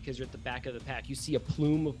ahead of you because you're at the back of the pack, you see a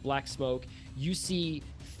plume of black smoke. You see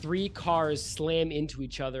 3 cars slam into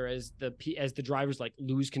each other as the drivers like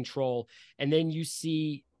lose control. And then you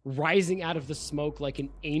see rising out of the smoke like an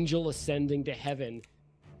angel ascending to heaven,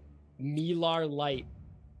 Milar Light,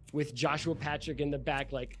 with Joshua Patrick in the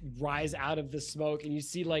back, like rise out of the smoke. And you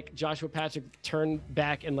see like Joshua Patrick turn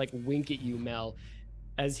back and like wink at you, Mel,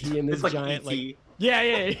 as he and this giant like yeah,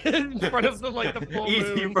 in front of the like the full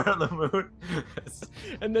moon. In front of the moon.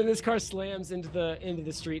 And then this car slams into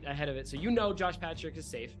the street ahead of it. So you know Josh Patrick is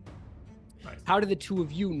safe. Nice. How do the two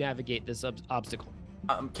of you navigate this obstacle?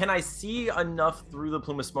 Can I see enough through the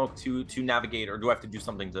plume of smoke to navigate, or do I have to do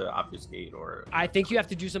something to obfuscate? Or I think you have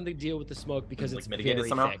to do something to deal with the smoke because it's mitigate very it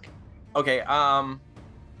somehow. thick. Okay.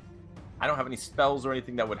 I don't have any spells or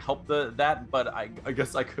anything that would help that, but I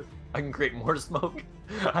guess I can create more smoke.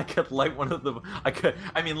 I could light one of them.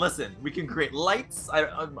 I mean, listen, we can create lights.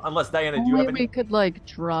 Unless Diana, do you have any? We could like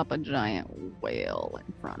drop a giant whale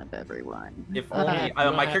in front of everyone. If only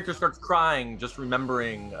my character starts crying, just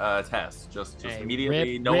remembering Tess, just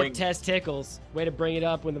immediately knowing. Rip Tess tickles. Way to bring it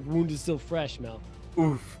up when the wound is still fresh, Mel.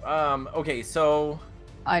 Oof. Okay, so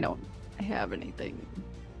I don't have anything.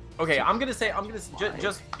 Okay, I'm gonna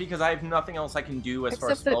just because I have nothing else I can do as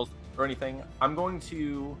far as spells or anything. I'm going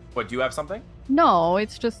to. What? Do you have something? No,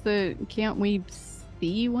 it's just that can't we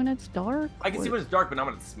see when it's dark? I can see when it's dark, but not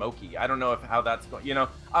when it's smoky. I don't know how that's going.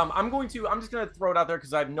 I'm just gonna throw it out there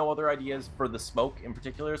because I have no other ideas for the smoke in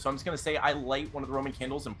particular. So I'm just gonna say I light one of the Roman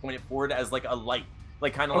candles and point it forward as like a light,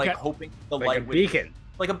 like kind of like hoping the like light a beacon,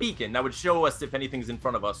 like a beacon that would show us if anything's in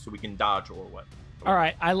front of us, so we can dodge or what. All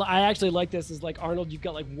right, I actually like this. Is like, Arnold, you've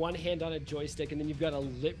got like one hand on a joystick, and then you've got a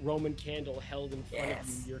lit Roman candle held in front of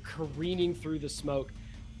you. You're careening through the smoke.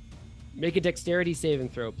 Make a dexterity saving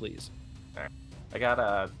throw, please. All right. I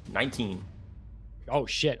got 19. Oh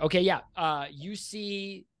shit. Okay, yeah. You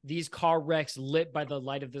see these car wrecks lit by the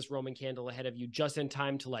light of this Roman candle ahead of you, just in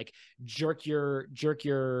time to like jerk your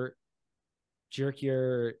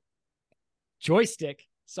joystick.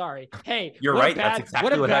 Sorry. Hey, you're right. That's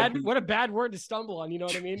exactly what a bad word to stumble on. You know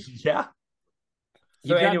what I mean? Yeah.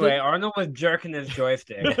 So anyway, Arnold was jerking his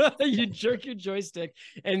joystick. You jerk your joystick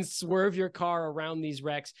and swerve your car around these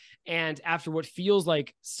wrecks. And after what feels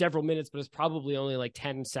like several minutes, but it's probably only like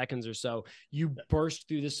 10 seconds or so, you burst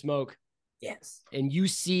through the smoke. Yes. And you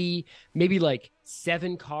see maybe like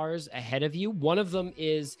 7 cars ahead of you. One of them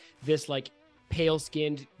is this like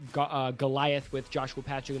pale-skinned Goliath with Joshua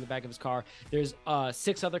Patrick in the back of his car. There's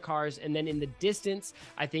 6 other cars. And then in the distance,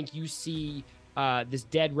 I think you see this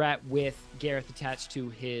dead rat with Gareth attached to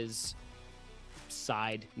his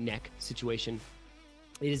side neck situation.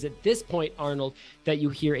 It is at this point, Arnold, that you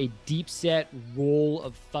hear a deep set roll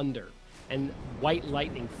of thunder, and white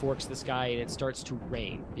lightning forks the sky, and it starts to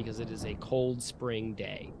rain because it is a cold spring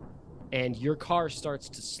day, and your car starts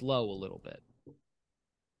to slow a little bit.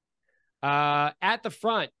 At the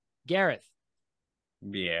front, Gareth.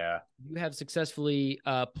 Yeah. You have successfully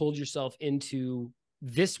pulled yourself into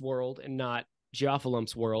this world and not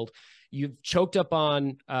Geophalump's world. You've choked up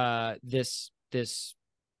on this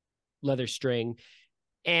leather string,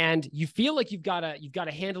 and you feel like you've got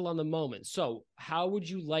a handle on the moment. So how would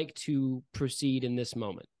you like to proceed in this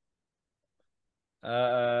moment?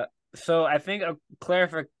 So I think a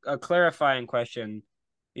clarifying question.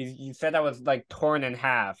 You said I was like torn in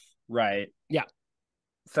half, right? Yeah.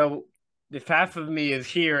 So if half of me is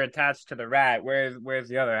here attached to the rat, where's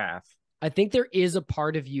the other half? I think there is a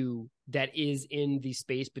part of you that is in the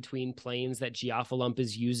space between planes that Geophalump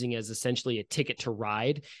is using as essentially a ticket to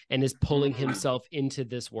ride and is pulling himself into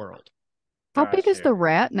this world. How big is the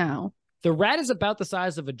rat now? The rat is about the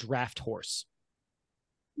size of a draft horse.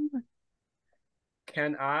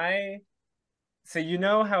 Can I? So you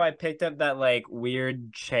know how I picked up that like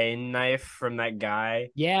weird chain knife from that guy?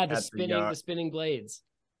 Yeah, the spinning blades.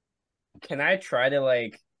 Can I try to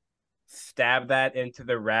like stab that into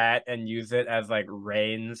the rat and use it as like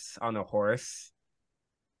reins on a horse?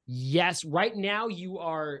 Yes, right now you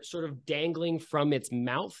are sort of dangling from its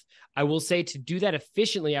mouth. I will say, to do that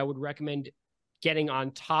efficiently, I would recommend getting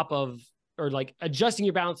on top of, or like adjusting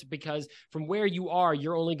your balance, because from where you are,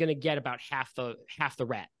 you're only going to get about half the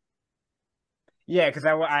rat. Yeah, because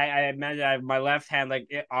I imagine I have my left hand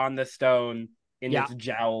like on the stone in its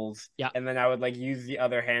jowls, and then I would like use the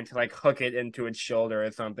other hand to like hook it into its shoulder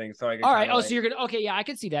or something. So I could. All right. So you're gonna I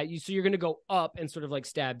can see that. So you're gonna go up and sort of like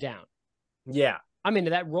stab down. Yeah, I'm into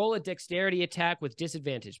that. Roll a dexterity attack with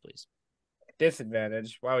disadvantage, please.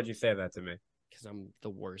 Disadvantage? Why would you say that to me? Because I'm the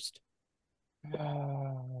worst.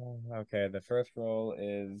 Okay, the first roll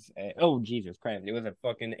is Jesus Christ! It was a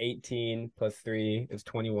fucking 18 plus 3 is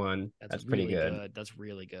 21. That's really pretty good. That's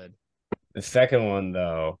really good. The second one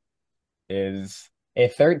though is a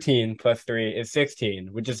 13 plus 3 is 16,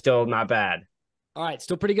 which is still not bad. All right,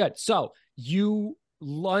 still pretty good. So you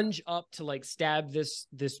lunge up to like stab this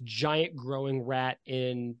giant growing rat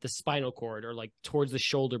in the spinal cord, or like towards the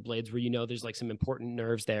shoulder blades, where you know there's like some important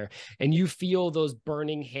nerves there, and you feel those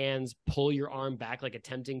burning hands pull your arm back, like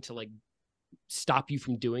attempting to like stop you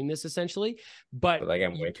from doing this essentially, but like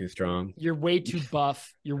I'm way too strong. You're way too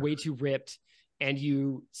buff, you're way too ripped, and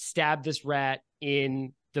you stab this rat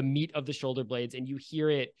in the meat of the shoulder blades, and you hear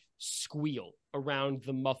it squeal around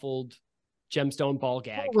the muffled gemstone ball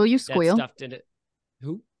gag. Will you squeal? Stuffed in it.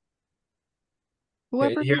 Who?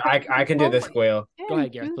 Whoever. Here, I can do this squeal. Go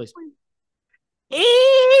ahead, Gareth, please.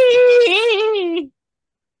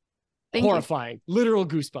 Horrifying. Literal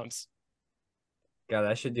goosebumps. God,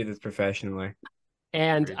 I should do this professionally.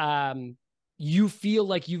 And you feel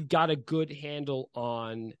like you've got a good handle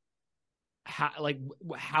on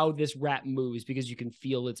how this rat moves, because you can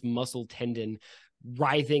feel its muscle tendon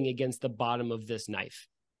writhing against the bottom of this knife.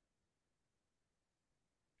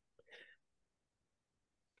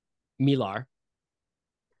 Milar,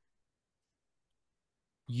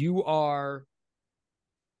 you are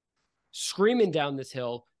screaming down this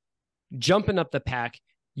hill, jumping up the pack.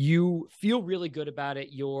 You feel really good about it.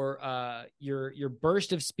 Your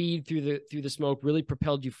burst of speed through the smoke really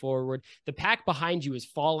propelled you forward. The pack behind you is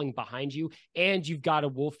falling behind you, and you've got a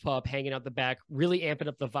wolf pup hanging out the back, really amping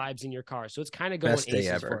up the vibes in your car. So it's kind of going Best day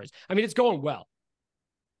aces ever. for us. I mean, it's going well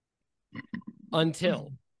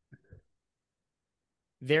until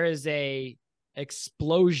there is a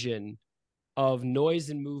explosion of noise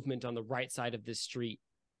and movement on the right side of this street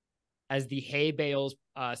as the hay bales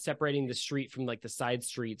separating the street from like the side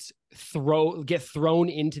streets get thrown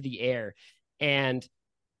into the air, and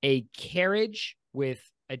a carriage with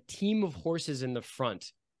a team of horses in the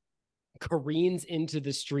front careens into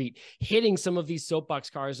the street, hitting some of these soapbox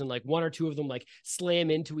cars, and like one or two of them like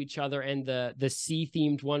slam into each other, and the sea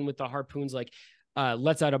themed one with the harpoons like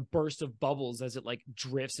lets out a burst of bubbles as it like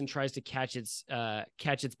drifts and tries to catch its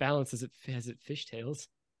balance as it fishtails.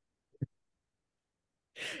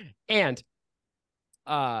 And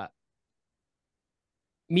Milar,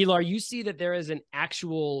 you see that there is an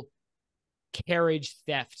actual carriage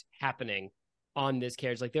theft happening on this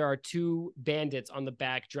carriage. Like there are two bandits on the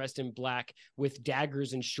back dressed in black with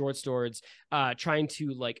daggers and short swords trying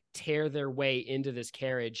to like tear their way into this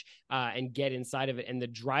carriage and get inside of it. And the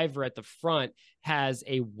driver at the front has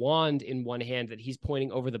a wand in one hand that he's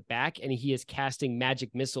pointing over the back, and he is casting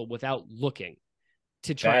magic missile without looking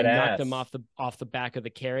to try and knock them off the back of the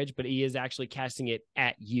carriage, but he is actually casting it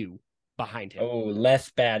at you behind him. Oh, less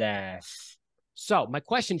badass. So my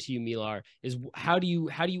question to you, Milar, is how do you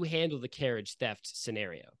handle the carriage theft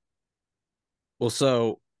scenario? Well,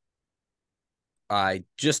 so I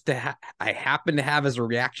happen to have as a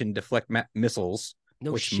reaction deflect missiles,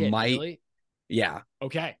 No which shit, might, really? yeah,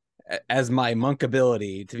 Okay. as my monk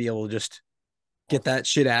ability to be able to just get that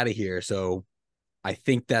shit out of here. So I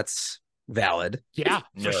think that's valid. Yeah,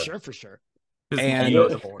 No. for sure. And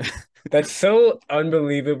That's so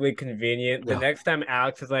unbelievably convenient. The next time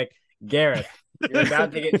Alex is like, Gareth, you're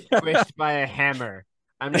about to get squished by a hammer,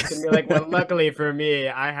 I'm just gonna be like, well, luckily for me,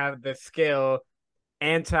 I have the skill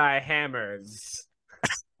anti-hammers.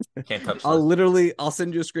 Can't touch I'll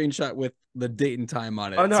send you a screenshot with the date and time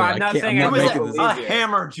on it. Oh no, so I'm not saying It I was don't a believe you.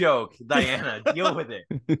 hammer joke, Diana. Deal with it.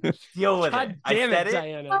 Deal with God it. I damn said it, it.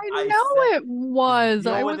 Diana. I know it was.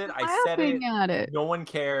 Deal I with was it. I said laughing it. at it. No one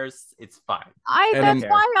cares. It's fine. That's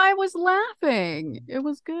why I was laughing. It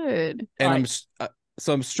was good. And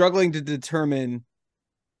I'm struggling to determine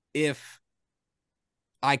if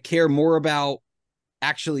I care more about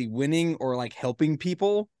actually winning or like helping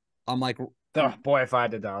people. I'm like, Oh boy, if I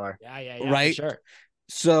had $1. Yeah, right? for sure.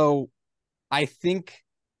 So I think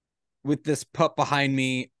with this pup behind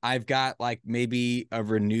me, I've got like maybe a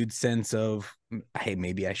renewed sense of, hey,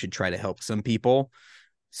 maybe I should try to help some people.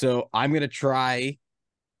 So I'm going to try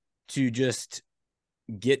to just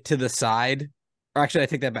get to the side. Or actually, I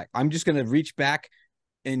take that back. I'm just going to reach back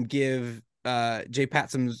and give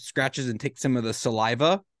J-Pat some scratches and take some of the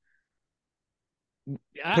saliva,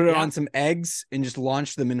 put it on some eggs, and just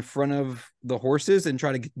launch them in front of the horses and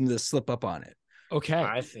try to get them to slip up on it. Okay.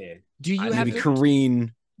 I see. Do you Maybe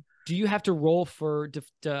careen. Do you have to roll for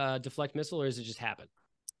deflect missile, or does it just happen?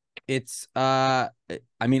 It's I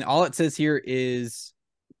mean, all it says here is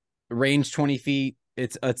range 20 feet.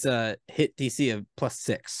 It's a hit DC of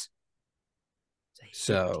 +6.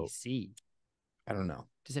 So DC. I don't know.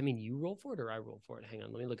 Does that mean you roll for it or I roll for it? Hang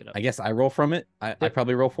on, let me look it up. I guess I roll from it. I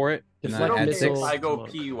probably roll for it. And Deflect I add missile. 6. I go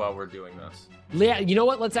pee while we're doing this. Yeah, you know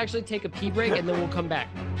what? Let's actually take a pee break and then we'll come back.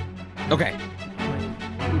 Okay.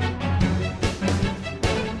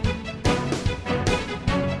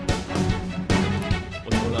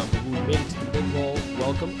 What's going on? We made it to the mid-roll.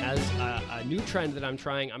 Welcome. As a new trend that I'm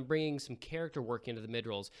trying, I'm bringing some character work into the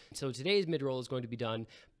mid-rolls. So today's mid-roll is going to be done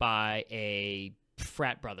by a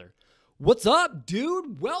frat brother. What's up,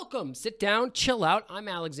 dude? Welcome. Sit down, chill out. I'm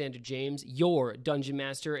Alexander James, your dungeon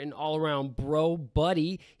master and all-around bro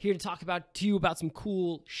buddy, here to talk to you about some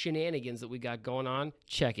cool shenanigans that we got going on.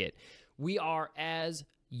 Check it. We are, as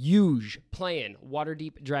usual, playing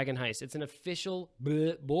Waterdeep Dragon Heist. It's an official,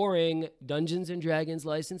 boring Dungeons & Dragons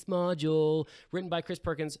licensed module written by Chris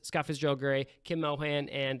Perkins, Scott Fitzgerald-Gray, Kim Mohan,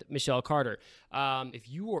 and Michelle Carter. If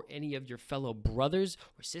you or any of your fellow brothers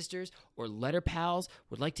or sisters or letter pals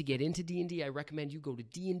would like to get into D&D, I recommend you go to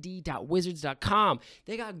dnd.wizards.com.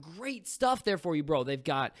 They got great stuff there for you, bro. They've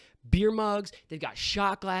got beer mugs. They've got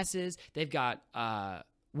shot glasses. They've got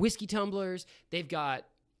whiskey tumblers. They've got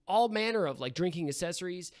all manner of like drinking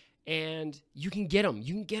accessories, and you can get them.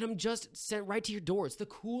 You can get them just sent right to your door. It's the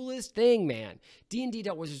coolest thing, man.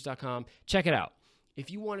 dnd.wizards.com. Check it out.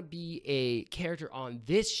 If you want to be a character on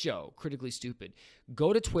this show, Critically Stupid,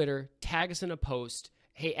 go to Twitter, tag us in a post,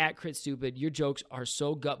 hey, at Crit Stupid, your jokes are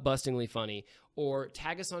so gut-bustingly funny. Or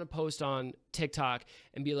tag us on a post on TikTok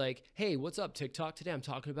and be like, hey, what's up, TikTok? Today I'm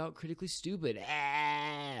talking about Critically Stupid.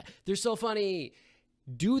 They're so funny.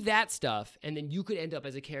 Do that stuff, and then you could end up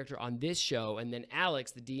as a character on this show, and then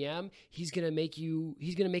Alex, the DM, he's gonna make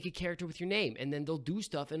a character with your name, and then they'll do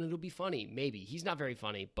stuff, and it'll be funny. Maybe. He's not very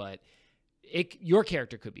funny, but your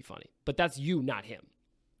character could be funny. But that's you, not him.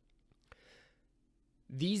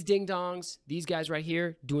 These ding-dongs, these guys right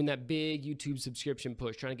here, doing that big YouTube subscription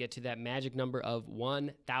push, trying to get to that magic number of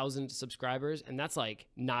 1,000 subscribers, and that's like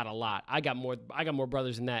not a lot. I got more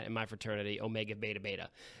brothers than that in my fraternity, Omega Beta Beta.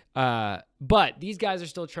 But these guys are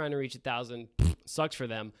still trying to reach 1,000. Sucks for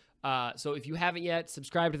them. So if you haven't yet,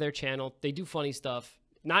 subscribe to their channel. They do funny stuff.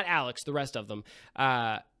 Not Alex, the rest of them.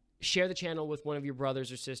 Share the channel with one of your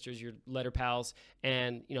brothers or sisters, your letter pals,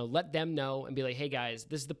 and let them know and be like, hey guys,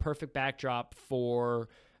 this is the perfect backdrop for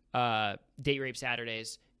Date Rape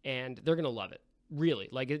Saturdays, and they're gonna love it. Really,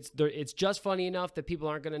 like it's just funny enough that people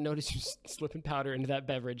aren't gonna notice you slipping powder into that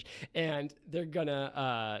beverage, and they're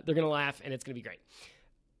gonna laugh, and it's gonna be great.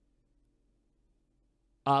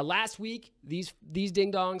 Last week, these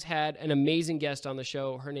ding-dongs had an amazing guest on the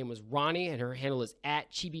show. Her name was Ronnie, and her handle is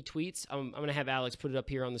 @ChibiTweets. I'm going to have Alex put it up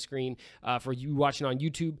here on the screen for you watching on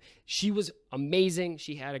YouTube. She was amazing.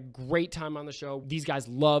 She had a great time on the show. These guys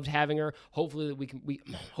loved having her. Hopefully we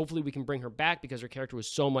can bring her back because her character was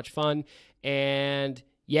so much fun. And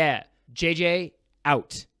yeah, JJ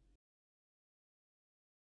out.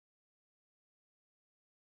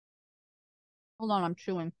 Hold on, I'm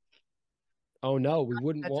chewing. Oh no, we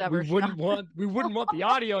wouldn't want the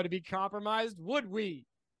audio to be compromised, would we?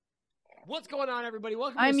 What's going on, everybody?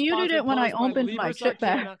 Welcome to I muted it when I opened my chip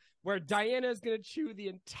bag, where Diana is going to chew the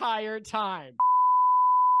entire time.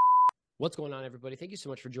 What's going on, everybody? Thank you so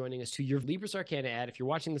much for joining us to your Libris Arcana ad. If you're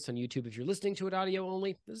watching this on YouTube, if you're listening to it audio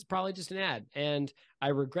only, this is probably just an ad. And I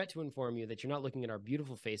regret to inform you that you're not looking at our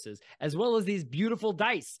beautiful faces as well as these beautiful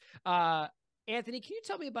dice. Anthony, can you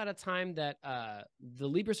tell me about a time that the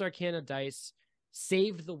Libris Arcana dice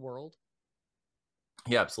saved the world?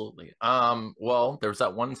 Yeah, absolutely. Well, there was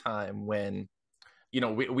that one time when,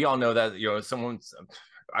 we all know that, someone's,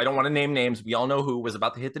 I don't want to name names. We all know who was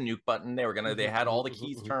about to hit the nuke button. They had all the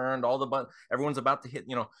keys turned, all the buttons. Everyone's about to hit,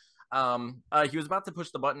 he was about to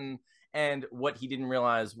push the button. And what he didn't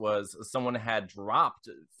realize was someone had dropped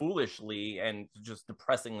foolishly and just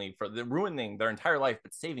depressingly ruining their entire life,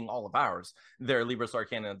 but saving all of ours. Their Libris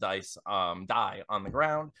Arcana dice die on the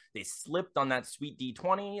ground. They slipped on that sweet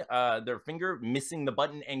D20, their finger missing the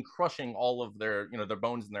button and crushing all of their, their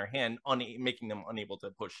bones in their hand, making them unable to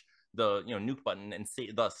push the, nuke button and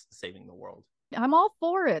thus saving the world. I'm all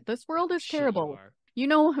for it. This world is terrible. You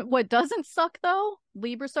know what doesn't suck though?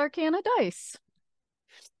 Libris Arcana dice.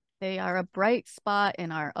 They are a bright spot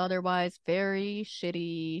in our otherwise very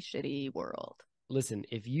shitty world. Listen,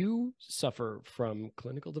 if you suffer from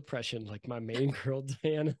clinical depression like my main girl,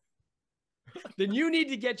 Diana, then you need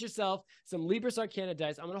to get yourself some Libris Arcana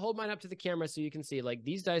dice. I'm going to hold mine up to the camera so you can see. Like,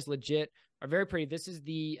 these dice legit are very pretty. This is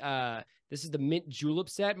the mint julep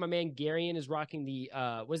set. My man Garion is rocking the,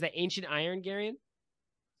 what is that, Ancient Iron, Garion?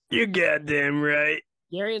 You're goddamn right.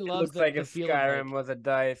 Garion loves looks like a Skyrim with a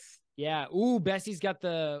dice. Yeah. Ooh, Bessie's got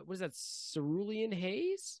the, what is that, Cerulean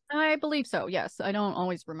Haze? I believe so, yes. I don't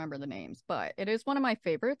always remember the names, but it is one of my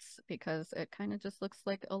favorites because it kind of just looks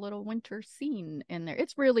like a little winter scene in there.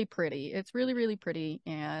 It's really pretty. It's really, really pretty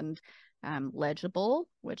and legible,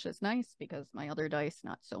 which is nice because my other dice,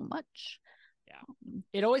 not so much. Yeah.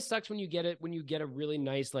 It always sucks when you get a really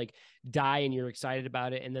nice like die and you're excited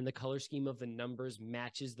about it, and then the color scheme of the numbers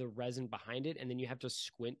matches the resin behind it, and then you have to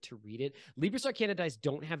squint to read it. Libris Arcana dice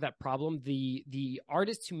don't have that problem. The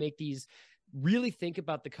artists who make these really think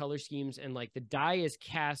about the color schemes, and like the die is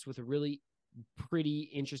cast with a really pretty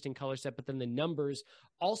interesting color set, but then the numbers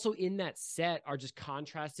also in that set are just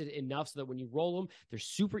contrasted enough so that when you roll them, they're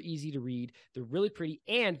super easy to read, they're really pretty,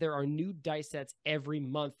 and there are new dice sets every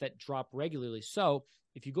month that drop regularly. So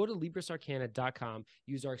if you go to LibrisArcana.com,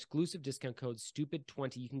 use our exclusive discount code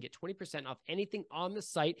STUPID20, you can get 20% off anything on the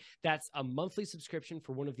site. That's a monthly subscription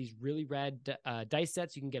for one of these really rad dice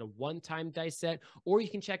sets. You can get a one-time dice set, or you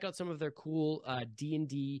can check out some of their cool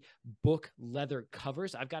D&D book leather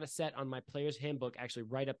covers. I've got a set on my player's handbook actually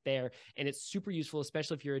right up there, and it's super useful,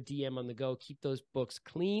 especially if you're a DM on the go. Keep those books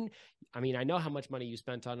clean. I mean, I know how much money you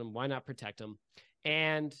spent on them. Why not protect them?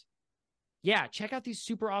 And yeah, check out these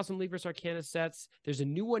super awesome Libris Arcana sets. There's a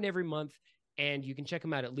new one every month, and you can check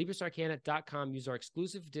them out at LibrisArcana.com. Use our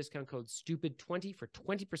exclusive discount code STUPID20 for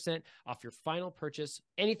 20% off your final purchase.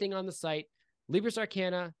 Anything on the site. Libris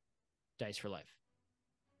Arcana, dice for life.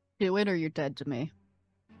 Do it or you're dead to me.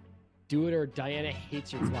 Do it or Diana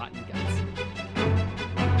hates your rotten guts.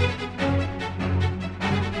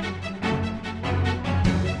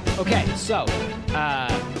 Okay, so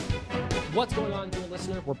what's going on, dear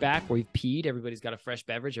listener? We're back. We've peed. Everybody's got a fresh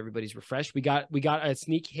beverage. Everybody's refreshed. We got a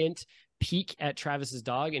sneak hint peek at Travis's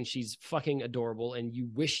dog, and she's fucking adorable, and you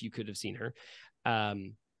wish you could have seen her.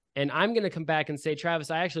 And I'm going to come back and say,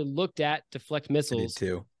 Travis, I actually looked at deflect missiles. I did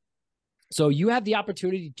too. So you have the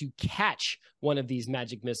opportunity to catch one of these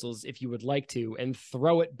magic missiles if you would like to and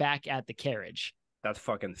throw it back at the carriage. That's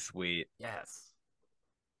fucking sweet. Yes.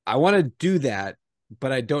 I want to do that,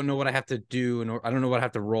 but I don't know what I have to do, and I don't know what I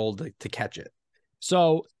have to roll to catch it.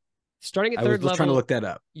 So starting at third level, I was trying to look that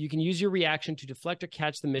up. You can use your reaction to deflect or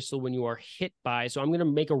catch the missile when you are hit by. So I'm going to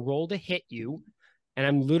make a roll to hit you, and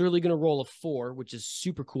I'm literally going to roll a 4, which is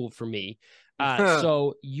super cool for me.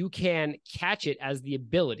 So you can catch it as the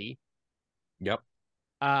ability. Yep.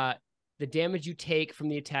 The damage you take from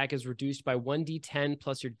the attack is reduced by 1d10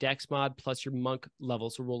 plus your dex mod plus your monk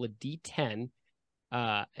level. So roll a d10.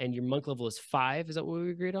 And your monk level is 5. Is that what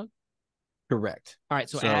we agreed on? Correct. All right.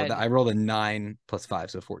 So I rolled a 9 plus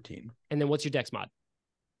 5, so 14. And then what's your dex mod?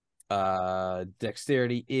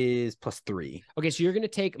 Dexterity is plus 3. Okay, so you're going to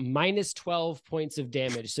take minus 12 points of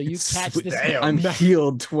damage. So you catch this. I'm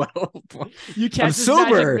healed 12 points. You catch this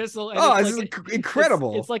sober. magic missile. And this is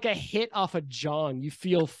incredible. It's like a hit off a John. You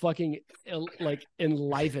feel fucking like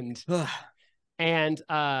enlivened. And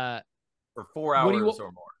for 4 hours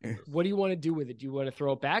or more. What do you want to do with it? Do you want to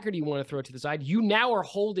throw it back, or do you want to throw it to the side? You now are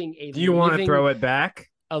holding a. Do you want to throw it back?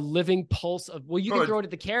 A living pulse of. Well, you can throw it at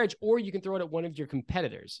the carriage, or you can throw it at one of your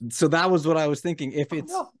competitors. So that was what I was thinking. If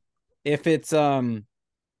it's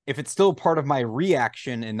still part of my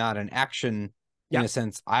reaction and not an action, in a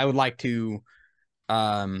sense, I would like to.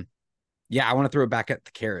 I want to throw it back at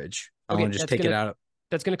the carriage. I want to just take it out.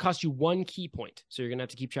 That's going to cost you 1 key point, so you're going to have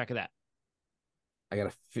to keep track of that. I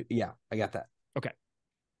got that. Okay.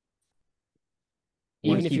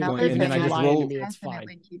 Even if you and then I just roll. It's fine.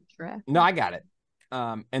 No, I got it.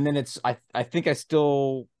 And then it's I think I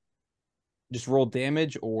still just roll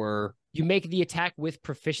damage, or you make the attack with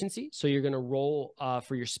proficiency. So you're going to roll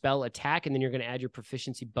for your spell attack, and then you're going to add your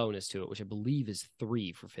proficiency bonus to it, which I believe is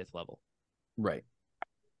 3 for 5th level. Right.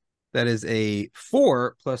 That is a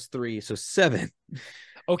 4 plus 3, so 7.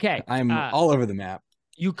 Okay. I'm all over the map.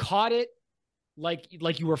 You caught it like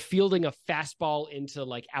you were fielding a fastball into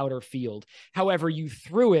like outer field. However, you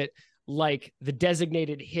threw it like the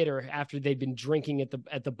designated hitter after they'd been drinking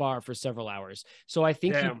at the bar for several hours. So I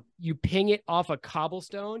think you ping it off a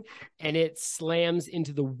cobblestone, and it slams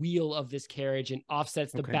into the wheel of this carriage and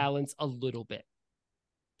offsets the balance a little bit.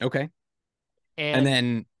 Okay. And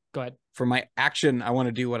then go ahead. For my action, I want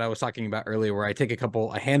to do what I was talking about earlier, where I take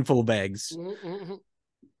a handful of bags,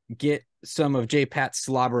 get some of J-Pat's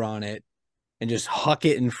slobber on it, and just huck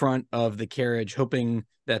it in front of the carriage, hoping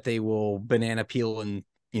that they will banana peel and,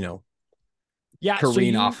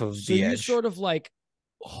 careen off of the edge. You sort of like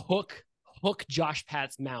hook Josh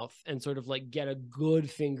Pat's mouth and sort of like get a good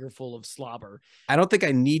fingerful of slobber. I don't think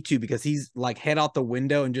I need to, because he's like head out the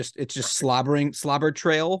window and it's just slobber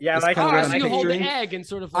trail. Yeah, so you hold the egg and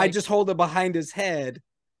sort of I just hold it behind his head.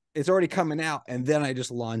 It's already coming out, and then I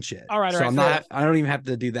just launch it. All right. I don't even have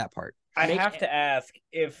to do that part. I have to ask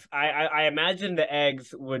if I imagine the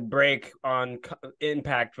eggs would break on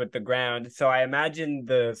impact with the ground. So I imagine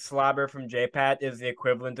the slobber from J-Pat is the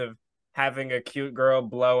equivalent of having a cute girl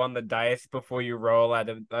blow on the dice before you roll at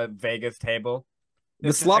a Vegas table.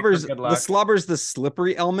 The slobber's the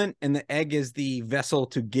slippery element, and the egg is the vessel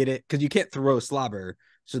to get it, because you can't throw slobber.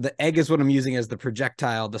 So the egg is what I'm using as the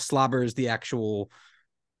projectile. The slobber is the actual.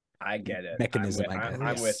 I get it. Mechanism.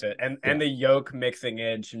 I'm with it. And the yolk mixing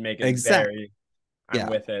in should make it very. I'm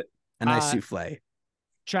with it. A nice souffle.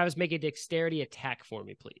 Travis, make a dexterity attack for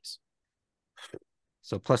me, please.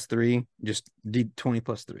 So plus 3, just D20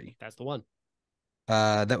 plus 3. That's the one.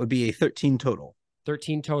 That would be a 13 total.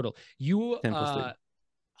 13 total. You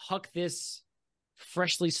huck this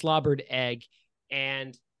freshly slobbered egg,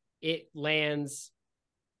 and it lands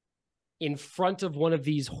in front of one of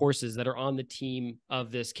these horses that are on the team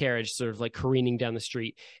of this carriage, sort of like careening down the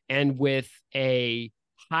street. And with a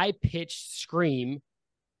high-pitched scream,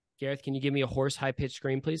 Gareth, can you give me a horse high-pitched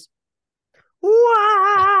scream, please?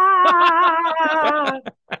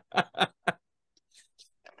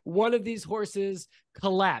 One of these horses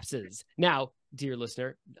collapses. Now, dear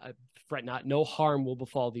listener, fret not, no harm will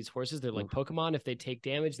befall these horses. They're like Pokemon. If they take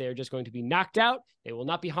damage, they are just going to be knocked out. They will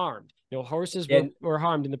not be harmed. No horses were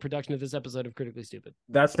harmed in the production of this episode of Critically Stupid.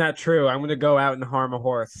 That's not true. I'm going to go out and harm a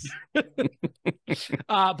horse.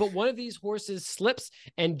 But one of these horses slips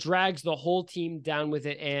and drags the whole team down with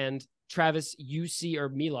it, and Travis, you see, or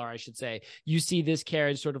Milar, I should say, you see this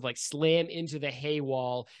carriage sort of like slam into the hay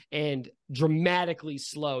wall and dramatically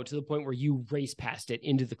slow to the point where you race past it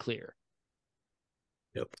into the clear.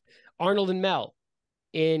 Yep. Arnold and Mel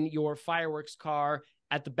in your fireworks car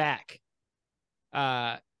at the back.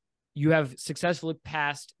 You have successfully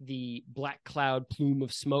passed the black cloud plume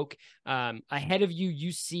of smoke. Ahead of you,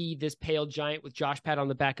 you see this pale giant with Josh Pad on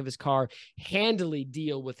the back of his car handily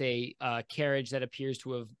deal with a carriage that appears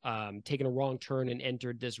to have taken a wrong turn and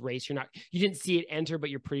entered this race. You didn't see it enter, but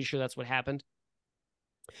you're pretty sure that's what happened.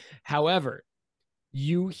 However,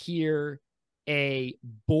 you hear a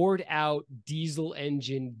bored out diesel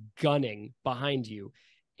engine gunning behind you,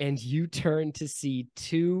 and you turn to see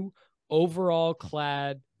two overall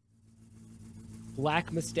clad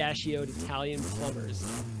black mustachioed Italian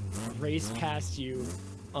plumbers race past you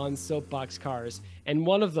on soapbox cars. And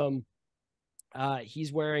one of them,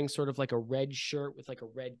 he's wearing sort of like a red shirt with like a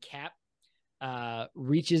red cap,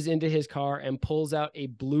 reaches into his car and pulls out a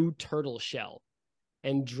blue turtle shell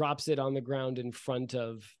and drops it on the ground in front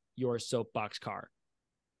of your soapbox car.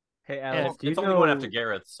 Hey, Alex, it's only going after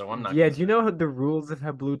Gareth, so I'm not. Yeah, do you know the rules of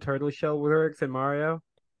how blue turtle shell works in Mario?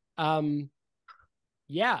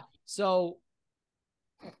 Yeah. So,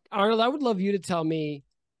 Arnold, I would love you to tell me.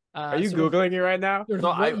 Are you Googling it right now?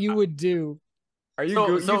 What you would do. Are you?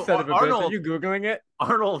 You son of a bitch. Are you Googling it?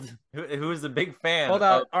 Arnold, who is a big fan. Hold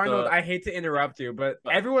on, Arnold. I hate to interrupt you, but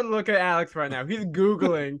everyone look at Alex right now. He's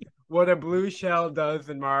Googling what a blue shell does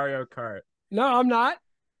in Mario Kart. No, I'm not.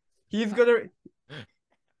 He's gonna.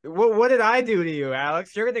 What did I do to you,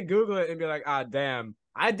 Alex? You're gonna Google it and be like, "Ah, damn,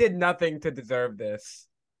 I did nothing to deserve this."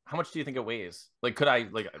 How much do you think it weighs? Like, could I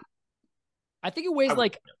like? I think it weighs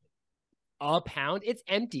like a pound. It's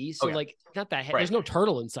empty, so like not that heavy. Right. There's no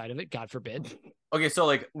turtle inside of it, God forbid. Okay, so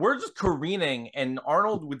like we're just careening, and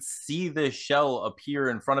Arnold would see this shell appear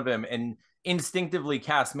in front of him and instinctively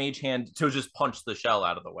cast Mage Hand to just punch the shell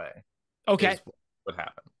out of the way. Okay, what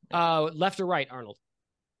happened? Left or right, Arnold?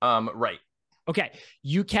 Right. Okay,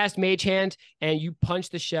 you cast Mage Hand and you punch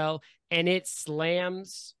the shell, and it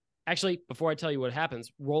slams. Actually, before I tell you what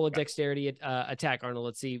happens, roll a dexterity attack, Arnold.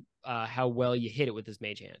 Let's see how well you hit it with this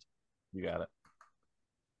Mage Hand. You got it.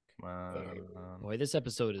 Come on. Boy, this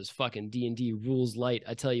episode is fucking D&D rules light.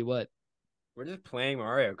 I tell you what. We're just playing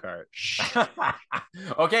Mario Kart.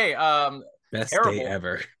 Okay. Best terrible. day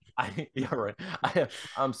ever. Yeah, right.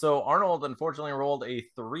 So Arnold unfortunately rolled a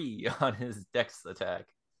 3 on his dex attack.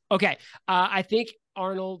 Okay. I think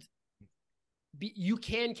Arnold, you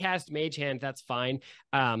can cast Mage Hand. That's fine.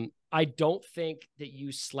 I don't think that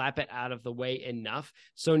you slap it out of the way enough.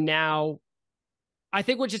 So now I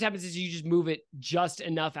think what just happens is you just move it just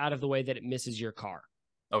enough out of the way that it misses your car.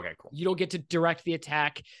 Okay, cool. You don't get to direct the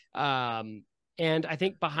attack. And I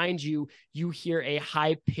think behind you, you hear a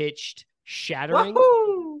high-pitched shattering.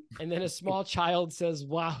 Wahoo! And then a small child says,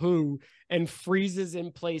 wahoo, and freezes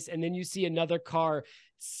in place. And then you see another car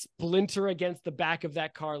splinter against the back of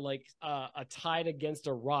that car like a tide against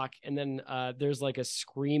a rock. And then there's like a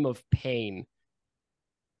scream of pain.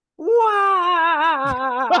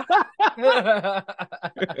 Wow.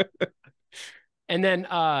 And then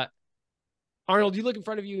Arnold, you look in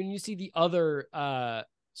front of you and you see the other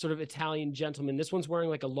sort of Italian gentleman. This one's wearing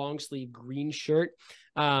like a long sleeve green shirt.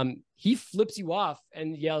 He flips you off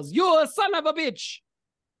and yells, "You a son of a bitch!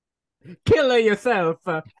 Kill yourself!"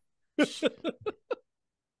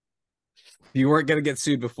 You weren't gonna get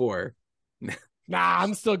sued before. Nah,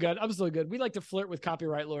 I'm still good. We like to flirt with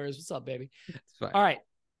copyright lawyers. What's up, baby? All right,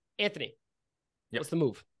 Anthony. Yep. What's the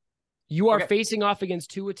move? You are facing off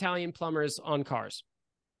against 2 Italian plumbers on cars.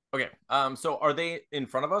 Okay. So are they in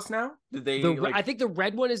front of us now? Did they? I think the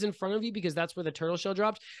red one is in front of you because that's where the turtle shell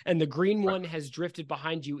dropped, and the green one has drifted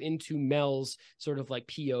behind you into Mel's sort of like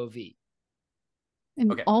POV.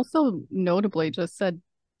 And also notably just said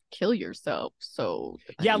kill yourself. So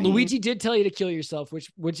yeah, Luigi did tell you to kill yourself,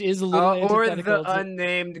 which is a little or the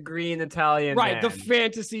unnamed green Italian man. The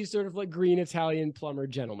fantasy sort of like green Italian plumber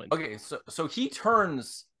gentleman. Okay, so he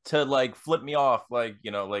turns to like flip me off, like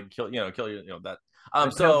kill you, that.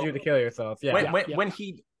 Tells you to kill yourself. Yeah.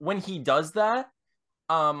 When he does that,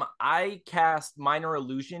 I cast Minor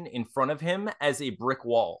Illusion in front of him as a brick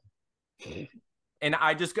wall, and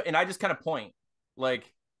I just kind of point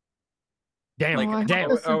like. Damn!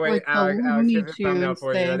 Damn! Oh wait, Alex, here's a thumbnail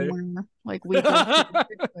for you. Ready? Like we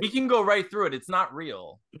can go right through it. It's not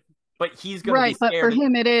real, but he's gonna be scared. But for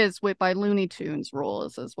him, it is by Looney Tunes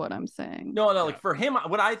rules, is what I'm saying. No, like for him,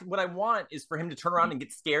 what I want is for him to turn around and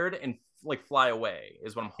get scared and like fly away.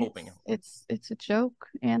 Is what I'm hoping. It's a joke,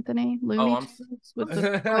 Anthony. Looney Tunes with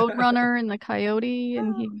the Roadrunner and the coyote,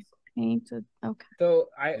 and he painted. Okay. So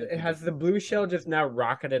has the blue shell just now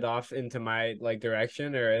rocketed off into my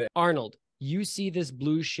direction, or Arnold, you see this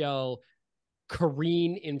blue shell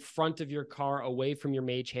careen in front of your car away from your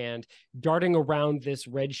mage hand, darting around this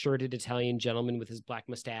red-shirted Italian gentleman with his black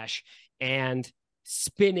mustache and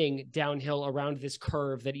spinning downhill around this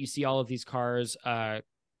curve that you see all of these cars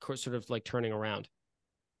sort of like turning around.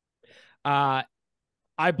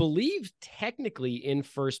 I believe technically in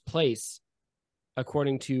first place,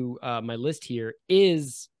 according to my list here,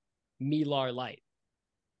 is Milar Light.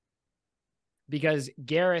 Because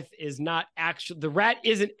Gareth is not actually, the rat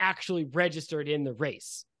isn't actually registered in the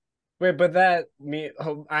race. wait, but I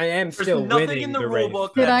am There's still nothing winning in the race. rule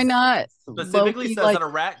book Did that I not specifically Loki, says that a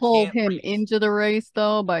rat pull can't him race. into the race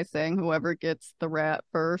though by saying whoever gets the rat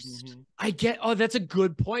 1st? That's a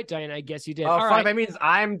good point, Diana. I guess you did. Oh, All fuck, right. that means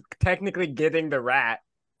I'm technically getting the rat.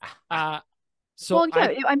 So well,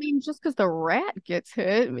 yeah, I mean, just because the rat gets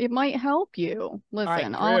hit, it might help you.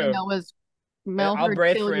 Listen, all I true. know is Mel I'll heard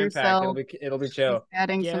brace kill for impact. yourself. It'll be She's chill.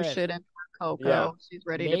 adding some Gareth, shit in for Coco. Yeah. She's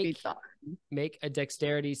ready to be done. Make a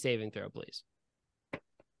dexterity saving throw, please. So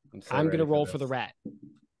I'm going to ready roll this. for the rat.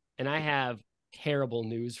 And I have terrible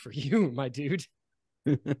news for you, my dude.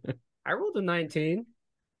 I rolled a 19.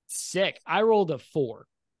 Sick. I rolled a 4.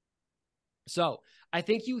 So I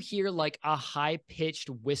think you hear like a high-pitched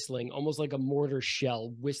whistling, almost like a mortar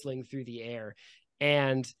shell whistling through the air.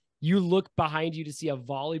 And you look behind you to see a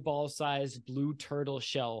volleyball-sized blue turtle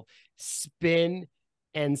shell spin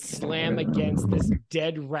and slam against this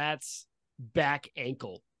dead rat's back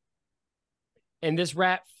ankle. And this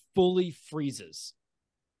rat fully freezes.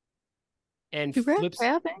 And Do flips. rats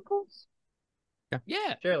have ankles?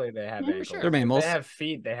 Yeah. Surely they have Yeah, ankles. sure. They're mammals. They have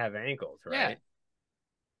feet. They have ankles, right? Yeah.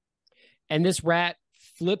 And this rat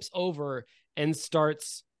flips over and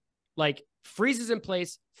starts freezes in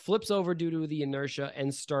place, flips over due to the inertia,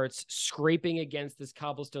 and starts scraping against this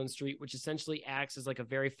cobblestone street, which essentially acts as like a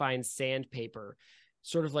very fine sandpaper,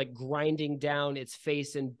 sort of like grinding down its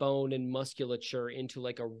face and bone and musculature into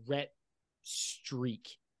like a red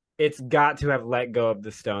streak. It's got to have let go of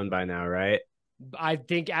the stone by now, right? I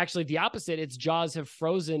think actually the opposite. Its jaws have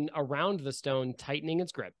frozen around the stone, tightening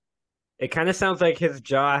its grip. It kind of sounds like his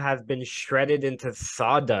jaw has been shredded into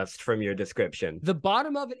sawdust from your description. The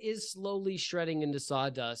bottom of it is slowly shredding into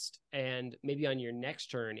sawdust, and maybe on your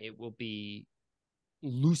next turn, it will be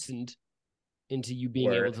loosened into you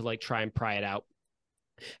being able to try and pry it out.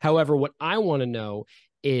 However, what I want to know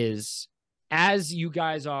is, as you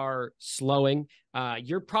guys are slowing,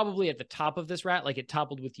 you're probably at the top of this rat, like it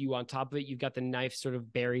toppled with you on top of it. You've got the knife sort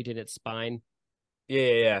of buried in its spine.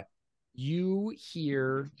 Yeah. You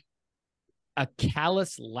hear a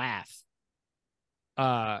callous laugh,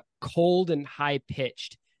 cold and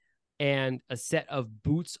high-pitched, and a set of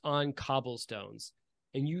boots on cobblestones.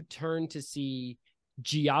 And you turn to see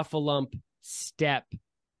Geophalump step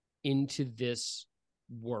into this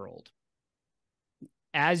world.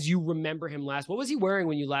 As you remember him last, what was he wearing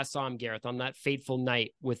when you last saw him, Gareth, on that fateful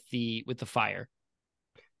night with the fire?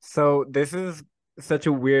 So this is such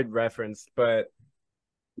a weird reference, but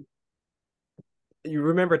you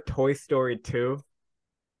remember Toy Story 2?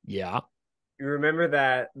 Yeah. You remember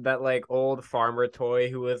that like old farmer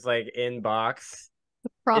toy who was like in box?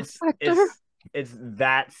 Prospector? It's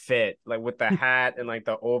that fit, like with the hat and like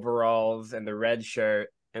the overalls and the red shirt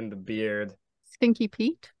and the beard. Stinky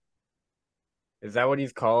Pete? Is that what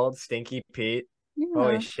he's called? Stinky Pete? Yeah.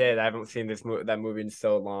 Holy shit, I haven't seen that movie in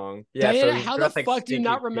so long. Yeah, Diana, so he's how the dressed like fuck do you Stinky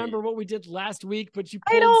not remember Pete. what we did last week, but you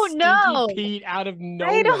I pulled don't Stinky know. Pete out of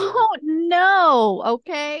nowhere? I don't know,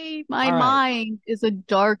 okay? My All right. mind is a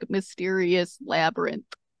dark, mysterious labyrinth.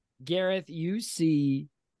 Gareth, you see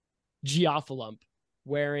Geophalump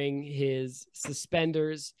wearing his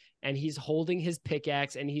suspenders, and he's holding his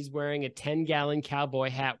pickaxe, and he's wearing a 10-gallon cowboy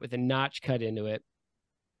hat with a notch cut into it.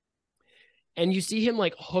 And you see him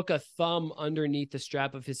like hook a thumb underneath the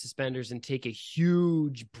strap of his suspenders and take a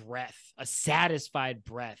huge breath, a satisfied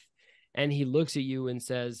breath. And he looks at you and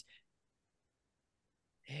says,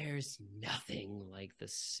 "There's nothing like the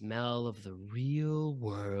smell of the real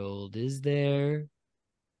world, is there?"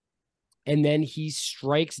 And then he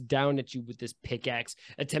strikes down at you with this pickaxe,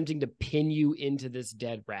 attempting to pin you into this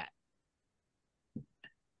dead rat.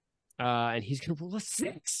 And he's going to roll a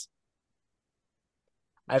 6.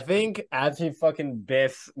 I think as he fucking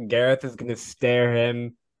biffs, Gareth is gonna stare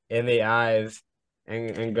him in the eyes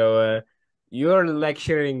and go, "You're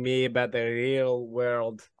lecturing me about the real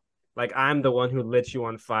world, like I'm the one who lit you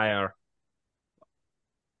on fire."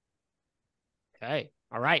 Okay.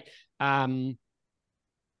 All right.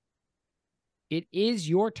 It is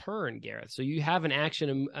your turn, Gareth. So you have an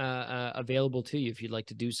action available to you if you'd like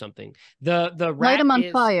to do something. The rat light him on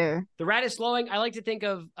fire. The rat is slowing. I like to think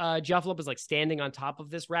of Juffalump as like standing on top of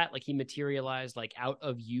this rat, like he materialized like out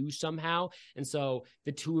of you somehow. And so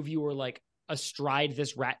the two of you are like astride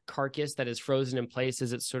this rat carcass that is frozen in place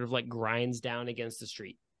as it sort of like grinds down against the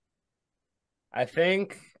street. I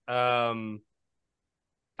think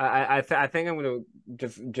I think I'm gonna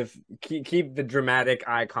just keep the dramatic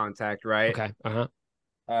eye contact, right? Okay.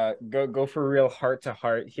 Go for real heart to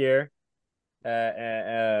heart here,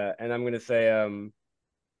 and I'm gonna say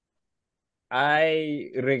I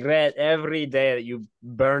regret every day that you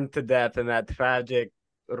burned to death in that tragic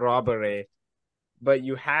robbery, but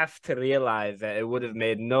you have to realize that it would have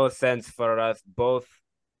made no sense for us both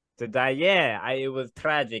to die. Yeah, it was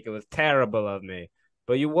tragic. It was terrible of me.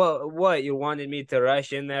 But you what? You wanted me to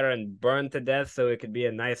rush in there and burn to death so it could be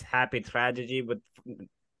a nice, happy tragedy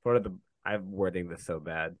for the. I'm wording this so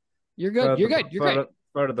bad. You're good. You're good. You're great.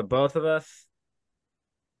 For the both of us.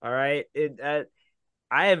 All right.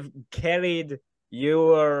 I have carried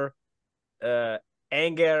your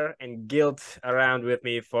anger and guilt around with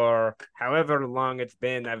me for however long it's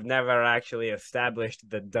been. I've never actually established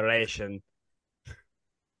the duration.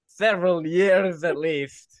 Several years at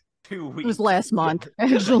least. 2 weeks. It was last month,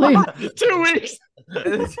 actually. 2 weeks.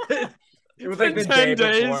 It was like the 10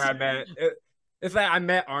 day before I met. It's like I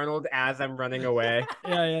met Arnold as I'm running away.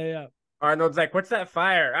 Yeah. Arnold's like, "What's that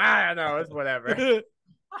fire?" I don't know. It's whatever.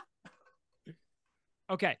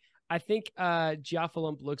 Okay. I think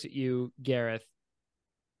Juffalump looks at you, Gareth,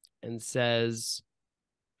 and says,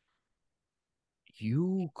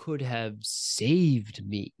 "You could have saved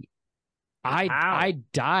me. I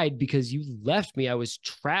died because you left me. I was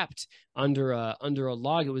trapped under a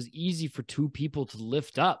log. It was easy for two people to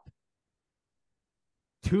lift up."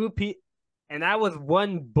 And I was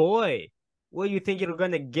one boy. What, you think you're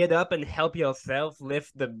gonna get up and help yourself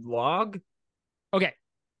lift the log? Okay.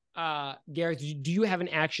 Gareth, do you have an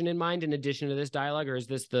action in mind in addition to this dialogue, or is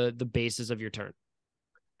this the basis of your turn?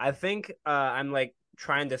 I think I'm like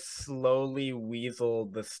trying to slowly weasel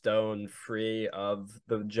the stone free of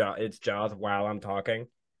its jaws while I'm talking.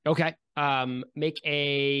 Okay. I'll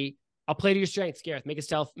play to your strengths, Gareth. Make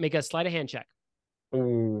a sleight of hand check.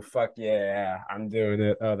 Ooh, fuck yeah. I'm doing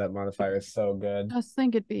it. Oh, that modifier is so good. I just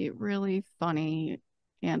think it'd be really funny,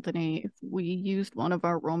 Anthony, if we used one of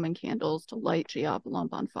our Roman candles to light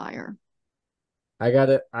Juffalump on fire. I got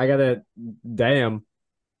it. Damn.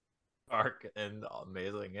 Dark and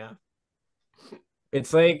amazing, yeah.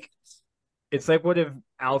 It's like what if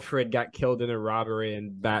Alfred got killed in a robbery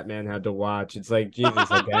and Batman had to watch? It's like, Jesus,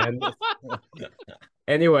 again.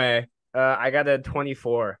 Anyway, I got a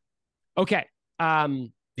 24. Okay.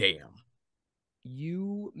 Damn.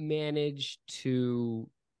 You managed to,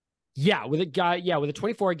 with a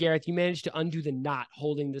 24, Gareth, you managed to undo the knot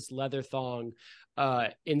holding this leather thong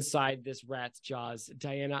inside this rat's jaws.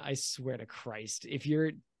 Dianna, I swear to Christ, if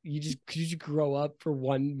could you just grow up for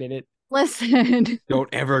 1 minute? Listen. Don't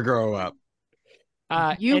ever grow up.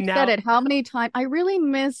 You've said it how many times? I really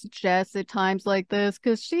miss Jess at times like this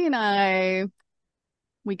because she and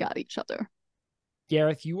we got each other.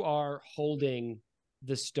 Gareth, you are holding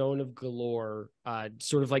the Stone of Galore,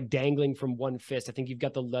 sort of like dangling from one fist. I think you've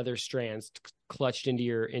got the leather strands clutched into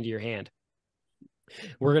your hand.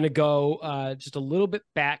 We're gonna go just a little bit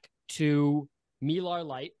back to Milar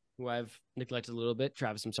Light, who I've neglected a little bit.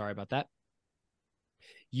 Travis, I'm sorry about that.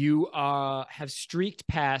 You have streaked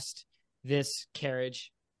past this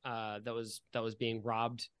carriage that was being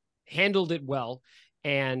robbed, handled it well,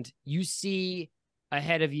 and you see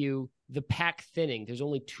ahead of you the pack thinning. There's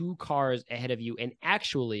only 2 cars ahead of you, and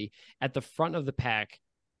actually at the front of the pack,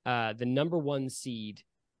 the number 1 seed,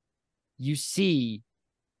 you see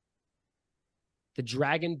the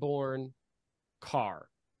Dragonborn car.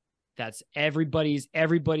 That's everybody's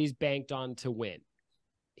banked on to win.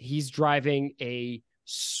 He's driving a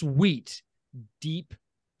sweet, deep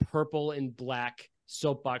purple and black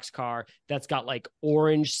soapbox car that's got like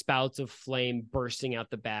orange spouts of flame bursting out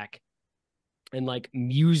the back and like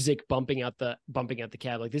music bumping out the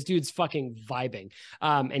cab. Like, this dude's fucking vibing.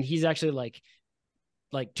 And he's actually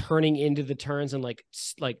like turning into the turns and like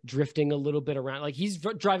drifting a little bit around. Like, he's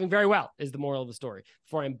driving very well is the moral of the story,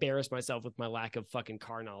 before I embarrass myself with my lack of fucking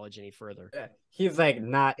car knowledge any further. He's like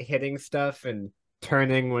not hitting stuff and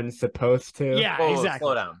turning when supposed to. Yeah,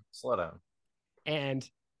 exactly. Slow down. And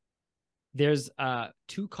there's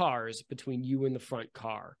 2 cars between you and the front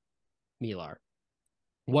car, Milar.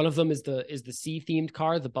 One of them is the sea themed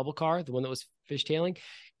car, the bubble car, the one that was fishtailing,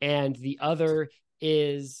 and the other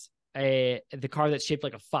is the car that's shaped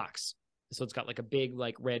like a fox. So it's got like a big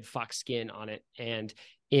like red fox skin on it. And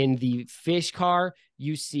in the fish car,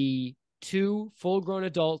 you see 2 full-grown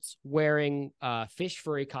adults wearing fish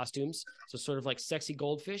furry costumes. So sort of like sexy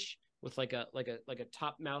goldfish with like a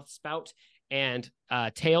top mouth spout and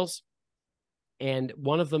tails. And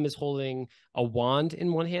one of them is holding a wand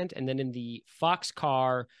in one hand. And then in the fox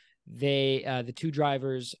car, the 2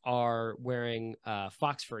 drivers are wearing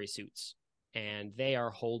fox furry suits, and they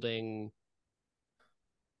are holding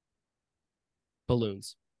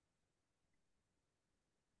balloons.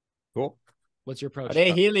 Cool. What's your approach? Are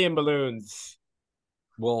they helium balloons?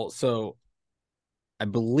 Well, so I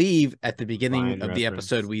believe at the beginning Fine of the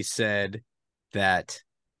reference. episode we said that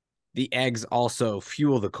the eggs also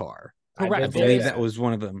fuel the car. Correct. I believe that was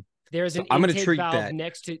one of them. There's an I'm going to intake treat valve that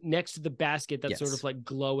next to the basket that's sort of like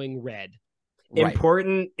glowing red. Right.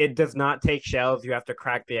 Important. It does not take shells. You have to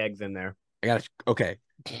crack the eggs in there. Okay.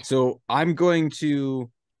 So I'm going to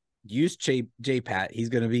use J-Pat.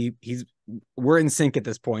 We're in sync at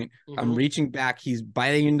this point. Mm-hmm. I'm reaching back. He's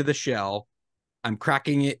biting into the shell. I'm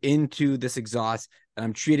cracking it into this exhaust, and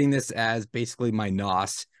I'm treating this as basically my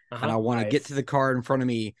NOS. And I want to get to the car in front of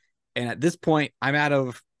me. And at this point, I'm out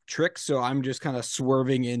of tricks, so I'm just kind of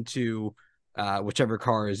swerving into whichever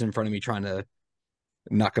car is in front of me, trying to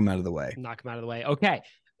knock him out of the way. Okay.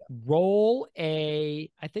 Roll I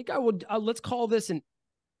think I would, let's call this an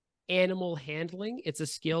animal handling. It's a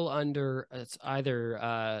skill under, it's either,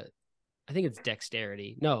 I think it's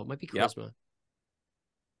dexterity. No, it might be charisma. Yep.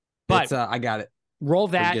 But I got it. Roll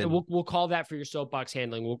that. And we'll call that for your soapbox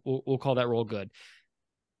handling. We'll call that roll good.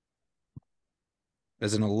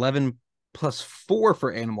 There's an 11 plus 4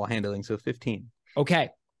 for animal handling, so 15. Okay.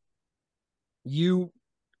 You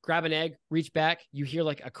grab an egg, reach back. You hear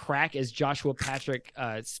like a crack as Joshua Patrick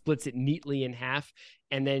splits it neatly in half,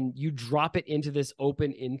 and then you drop it into this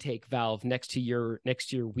open intake valve next to your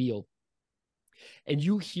wheel, and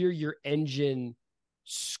you hear your engine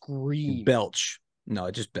scream. Belch. No,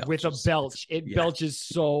 it just belches. With a belch. It belches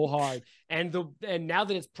so hard. And now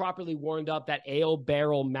that it's properly warmed up, that ale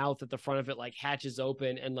barrel mouth at the front of it like hatches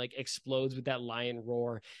open and like explodes with that lion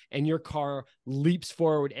roar. And your car leaps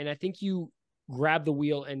forward. And I think you grab the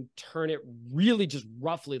wheel and turn it really just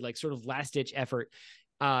roughly, like sort of last ditch effort,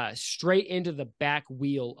 straight into the back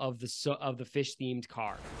wheel of the fish themed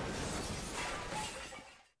car.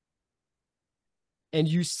 And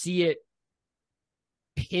you see it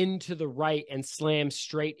pin to the right and slam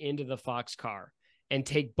straight into the fox car, and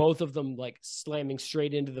take both of them like slamming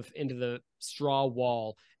straight into the straw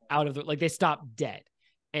wall out of the, like they stop dead.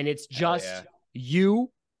 And it's just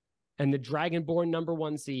you and the Dragonborn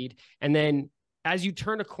 #1 seed. And then as you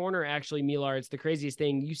turn a corner, actually, Milar, it's the craziest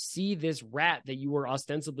thing. You see this rat that you were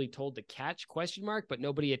ostensibly told to catch, ? But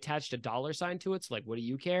nobody attached a $sign to it. So like, what do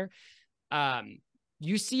you care?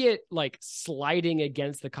 You see it like sliding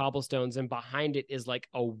against the cobblestones, and behind it is like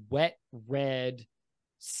a wet red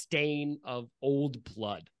stain of old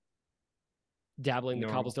blood dabbling the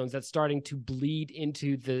cobblestones that's starting to bleed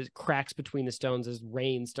into the cracks between the stones as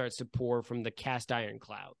rain starts to pour from the cast iron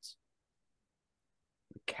clouds.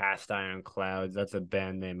 Cast iron clouds. That's a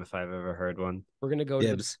band name if I've ever heard one. We're gonna go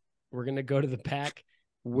to the pack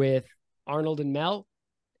with Arnold and Mel.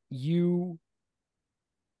 You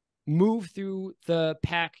move through the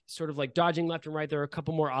pack, sort of like dodging left and right. There are a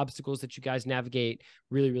couple more obstacles that you guys navigate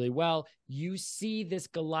really, really well. You see this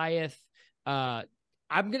Goliath, I'm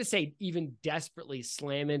going to say even desperately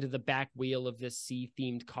slam into the back wheel of this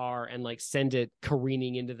sea-themed car and like send it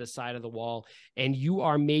careening into the side of the wall. And you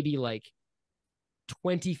are maybe like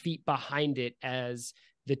 20 feet behind it as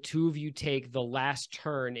the two of you take the last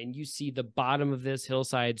turn, and you see the bottom of this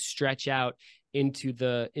hillside stretch out into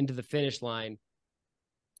the finish line,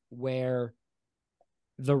 where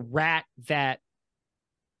the rat that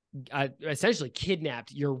essentially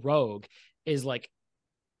kidnapped your rogue is like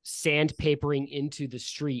sandpapering into the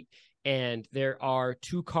street. And there are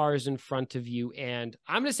 2 cars in front of you, and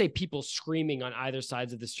I'm going to say people screaming on either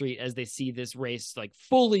sides of the street as they see this race like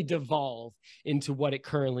fully devolve into what it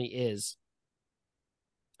currently is.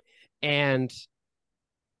 And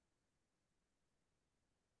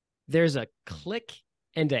there's a click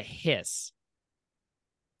and a hiss.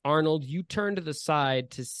 Arnold, you turn to the side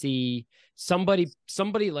to see somebody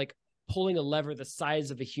like pulling a lever the size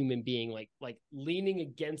of a human being, like leaning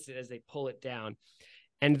against it as they pull it down.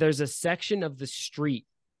 And there's a section of the street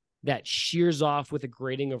that shears off with a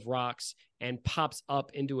grating of rocks and pops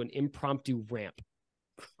up into an impromptu ramp.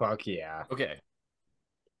 Fuck yeah. Okay.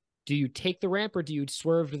 Do you take the ramp or do you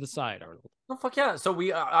swerve to the side, Arnold? Oh, fuck yeah. So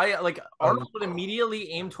Arnold would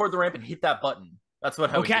immediately aim toward the ramp and hit that button. That's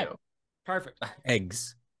what I would do. Perfect.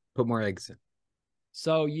 Eggs. Put more eggs in.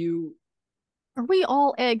 So you Are we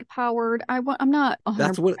all egg powered? I'm not 100%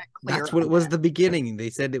 That's what clear it on was that. the beginning. They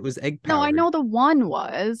said it was egg powered. No, I know the one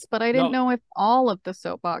was, but I didn't No. know if all of the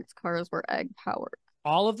soapbox cars were egg powered.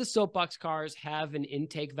 All of the soapbox cars have an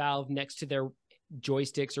intake valve next to their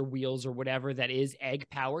joysticks or wheels or whatever that is egg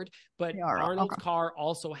powered, but Yeah, right. Arnold's Okay. car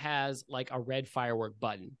also has like a red firework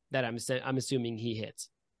button that I'm assuming he hits.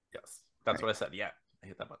 Yes, that's what I said. Yeah, I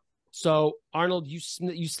hit that button. So Arnold, you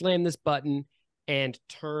slam this button and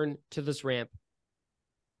turn to this ramp,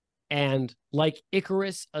 and like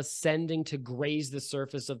Icarus ascending to graze the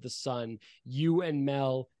surface of the sun, you and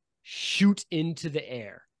Mel shoot into the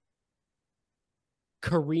air,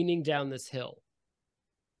 careening down this hill.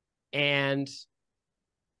 And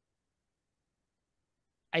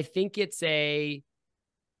I think it's a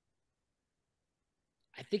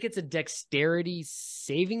dexterity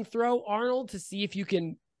saving throw, Arnold, to see if you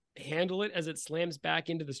can handle it as it slams back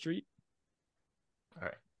into the street. All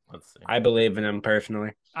right, let's see. I believe in him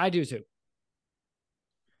personally. I do too.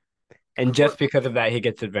 And just because of that, he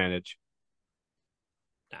gets advantage.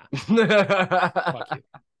 Fuck you.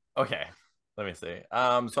 Okay, let me see.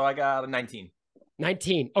 So I got a 19.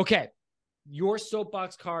 19. Okay. Your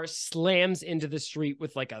soapbox car slams into the street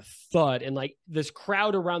with like a thud, and like this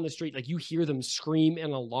crowd around the street, like you hear them scream in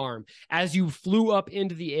alarm. As you flew up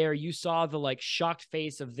into the air, you saw the like shocked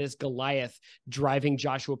face of this Goliath driving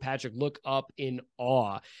Joshua Patrick look up in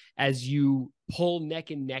awe as you pull neck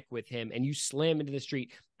and neck with him and you slam into the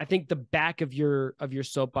street. I think the back of your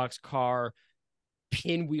soapbox car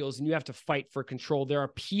pinwheels and you have to fight for control. There are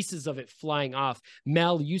pieces of it flying off.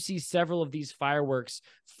 Mel, you see several of these fireworks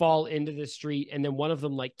fall into the street, and then one of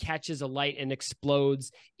them like catches a light and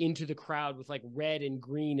explodes into the crowd with like red and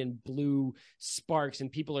green and blue sparks,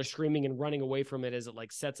 and people are screaming and running away from it as it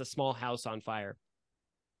like sets a small house on fire.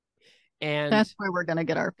 And that's where we're gonna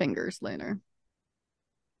get our fingers later.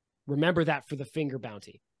 Remember that for the finger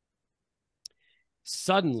bounty.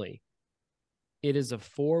 Suddenly, it is a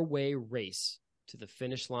 4-way race to the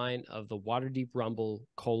finish line of the Waterdeep Rumble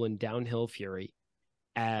Downhill Fury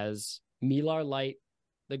as Milar Light,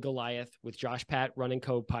 the Goliath, with Josh Pat running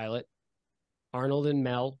co-pilot, Arnold and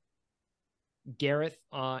Mel, Gareth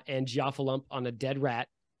and Jafalump on a dead rat.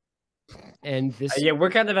 And this yeah,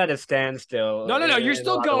 we're kind of at a standstill. No, you're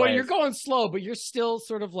still going. You're going slow, but you're still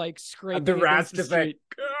sort of like scraping the rat's against just the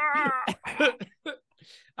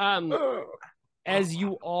like as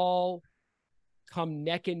you all come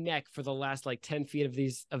neck and neck for the last like 10 feet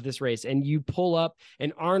of this race, and you pull up,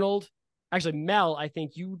 and Mel, I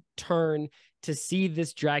think you turn to see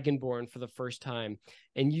this Dragonborn for the first time,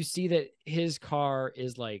 and you see that his car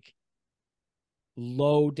is like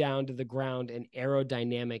low down to the ground and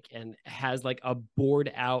aerodynamic and has like a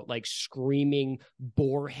bored out, like screaming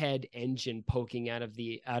boarhead engine poking out of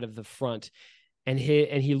the front. And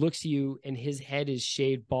he looks to you, and his head is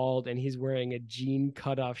shaved bald, and he's wearing a jean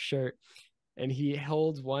cutoff shirt. And he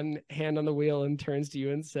holds one hand on the wheel and turns to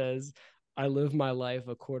you and says, "I live my life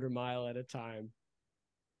a quarter mile at a time."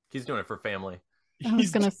 He's doing it for family. I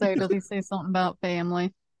was gonna say, does he say something about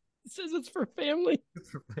family? He says it's for family.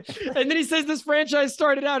 And then he says this franchise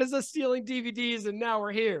started out as us stealing DVDs, and now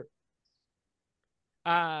we're here.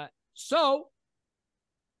 So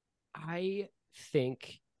I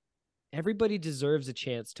think everybody deserves a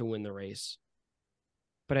chance to win the race.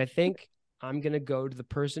 But I think I'm going to go to the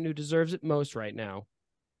person who deserves it most right now,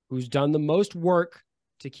 who's done the most work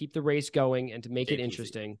to keep the race going and to make it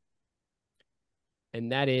interesting.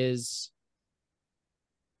 And that is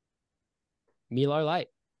Milar Light.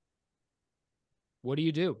 What do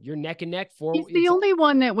you do? You're neck and neck for. He's the only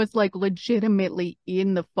one that was like legitimately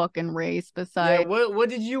in the fucking race besides. Yeah, what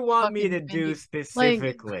did you want me to do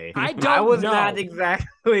specifically? Like, I was not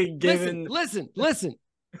exactly given. Listen.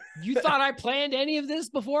 You thought I planned any of this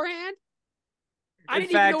beforehand? I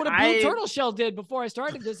didn't even know what a blue turtle shell did before I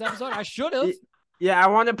started this episode. I should have. Yeah, I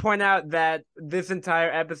want to point out that this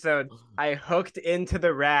entire episode, I hooked into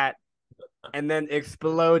the rat and then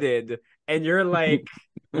exploded, and you're like,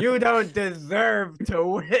 you don't deserve to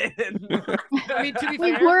win. I mean, to be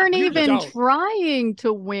we fair, weren't even trying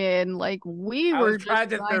to win. Like we were just trying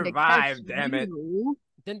to survive. Damn it!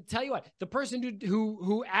 Then tell you what, the person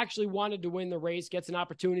who actually wanted to win the race gets an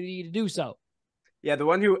opportunity to do so. Yeah, the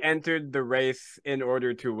one who entered the race in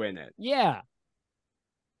order to win it. Yeah.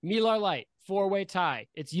 Milar Light, 4-way tie.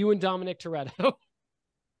 It's you and Dominic Toretto.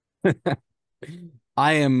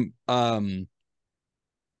 I am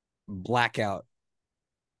blackout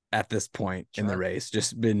at this point in the race.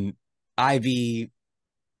 Just been IV,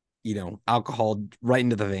 alcohol right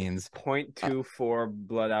into the veins. 0.24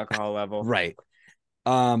 blood alcohol level. Right.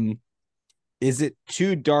 Is it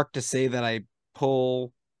too dark to say that I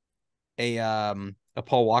pull a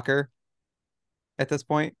Paul Walker at this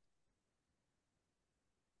point?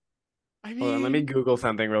 I mean, Hold on, let me Google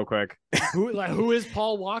something real quick. who is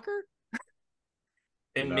Paul Walker?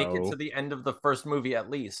 And make it to the end of the first movie at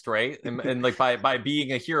least, right? And like by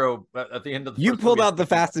being a hero at the end of the You first pulled movie, out the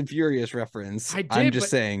Fast and Furious reference. I did, I'm just but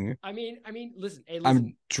saying. I mean, listen. Hey, listen.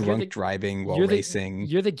 I'm drunk driving while you're racing.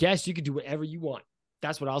 You're the guest. You can do whatever you want.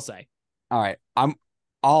 That's what I'll say. All right.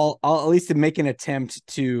 I'll at least make an attempt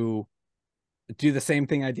to do the same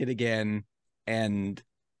thing I did again and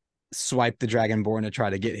swipe the Dragonborn to try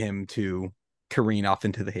to get him to careen off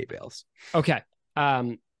into the hay bales. Okay.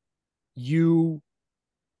 You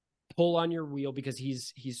pull on your wheel because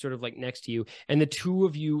he's sort of like next to you, and the two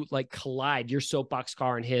of you like collide. Your soapbox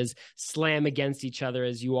car and his slam against each other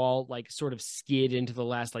as you all like sort of skid into the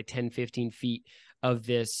last like 10-15 feet of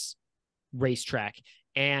this racetrack.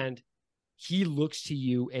 And he looks to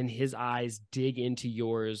you and his eyes dig into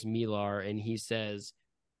yours, Milar, and he says,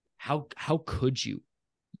 how could you?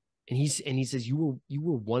 And he says, you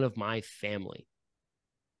were one of my family.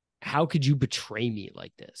 How could you betray me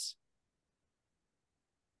like this?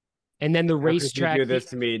 And then the racetrack. You do this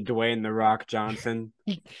to me, Dwayne the Rock Johnson.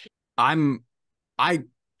 I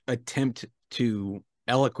attempt to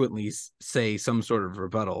eloquently say some sort of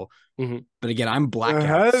rebuttal, but again, I'm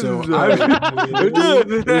blackout, so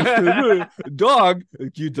dog,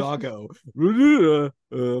 you doggo,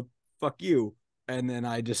 fuck you, and then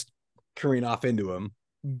I just careen off into him.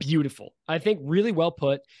 Beautiful. I think really well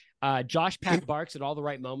put. Josh Peck barks at all the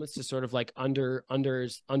right moments to sort of like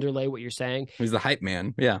underlay what you're saying. He's the hype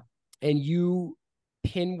man, yeah. And you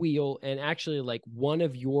pinwheel, and actually like one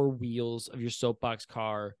of your wheels of your soapbox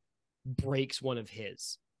car breaks one of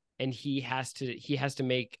his, and he has to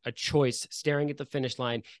make a choice, staring at the finish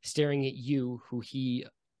line, staring at you, who he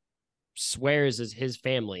swears is his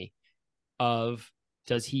family, of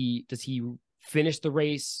does he finish the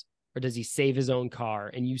race or does he save his own car?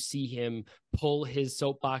 And you see him pull his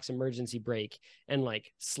soapbox emergency brake and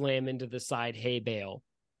like slam into the side hay bale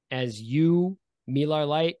as you, Milar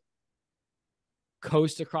Light,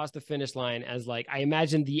 coast across the finish line as like I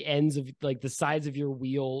imagine the ends of like the sides of your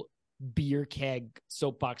wheel beer keg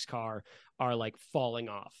soapbox car are like falling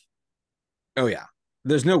off. Oh yeah,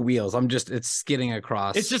 there's no wheels. It's skidding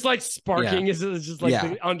across. It's just like sparking. It's just like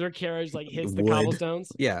the undercarriage like hits the cobblestones.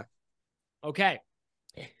 Yeah. Okay.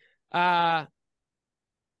 All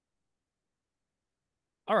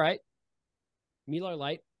right. Milar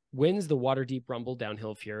Light wins the Waterdeep Rumble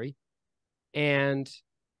Downhill Fury, and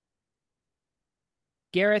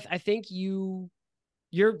Gareth, I think your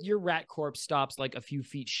rat corpse stops like a few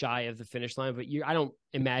feet shy of the finish line, but I don't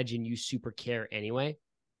imagine you super care anyway.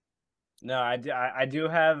 No, I do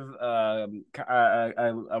have a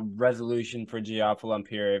resolution for Geoffalump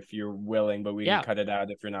here if you're willing, but we can cut it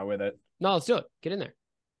out if you're not with it. No, let's do it. Get in there.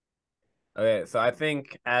 Okay, so I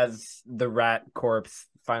think as the rat corpse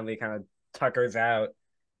finally kind of tuckers out,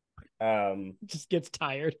 just gets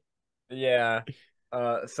tired. Yeah.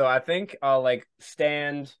 So I think I'll like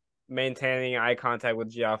stand maintaining eye contact with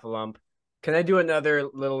Geoffalump. Can I do another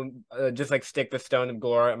little, just like stick the stone of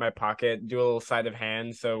Glora in my pocket, do a little sleight of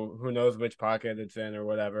hand, so who knows which pocket it's in or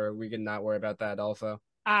whatever. We can not worry about that also.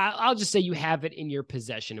 I'll just say you have it in your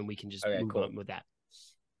possession, and we can just move on with that.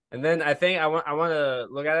 And then I think I want to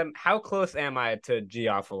look at him. How close am I to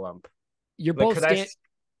Geoffalump? You're like, both.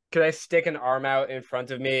 Could I stick an arm out in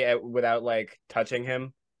front of me without like touching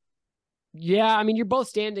him? Yeah, I mean, you're both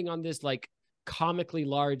standing on this like comically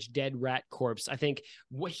large dead rat corpse. I think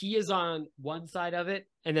what he is on one side of it,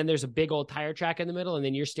 and then there's a big old tire track in the middle, and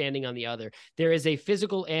then you're standing on the other. There is a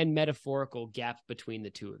physical and metaphorical gap between the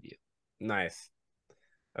two of you. Nice.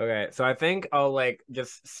 Okay, so I think I'll like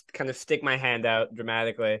just kind of stick my hand out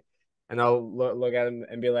dramatically, and I'll look at him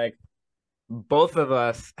and be like, both of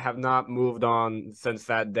us have not moved on since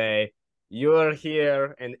that day. You're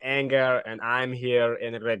here in anger, and I'm here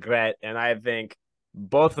in regret, and I think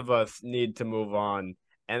both of us need to move on.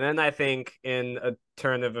 And then I think in a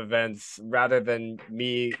turn of events, rather than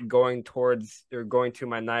me going towards or going to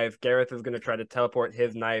my knife, Gareth is going to try to teleport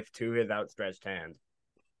his knife to his outstretched hand.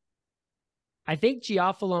 I think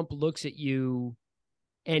Geoffalump looks at you,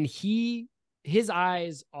 and his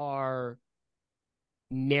eyes are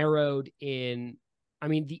narrowed in, I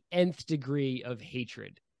mean, the nth degree of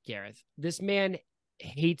hatred, Gareth. This man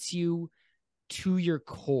hates you to your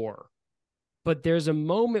core. But there's a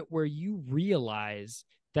moment where you realize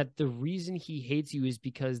that the reason he hates you is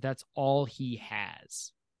because that's all he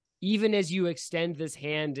has. Even as you extend this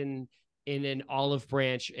hand in an olive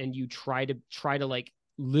branch and you try to like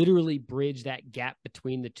literally bridge that gap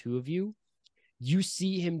between the two of you, you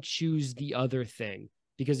see him choose the other thing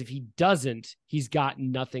because if he doesn't, he's got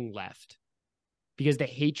nothing left. Because the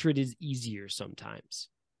hatred is easier sometimes.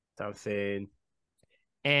 Tough scene.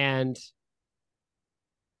 And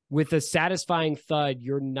with a satisfying thud,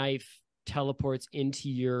 your knife teleports into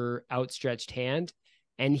your outstretched hand,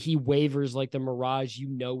 and he wavers like the mirage you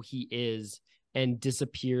know he is, and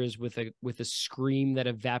disappears with a scream that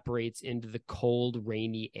evaporates into the cold,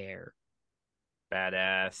 rainy air.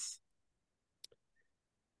 Badass.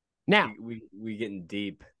 Now we getting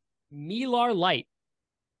deep. Milar Light,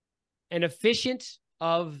 an efficient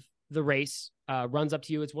of the race, runs up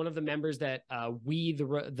to you. It's one of the members that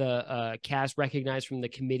the cast recognize from the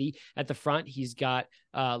committee at the front. He's got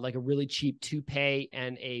like a really cheap toupee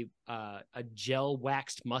and a gel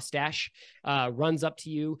waxed mustache. Runs up to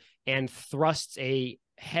you and thrusts a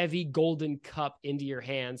heavy golden cup into your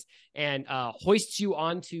hands and hoists you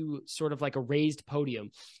onto sort of like a raised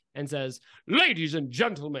podium and says, "Ladies and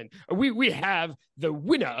gentlemen, we have the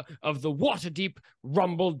winner of the Waterdeep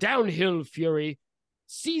Rumble Downhill Fury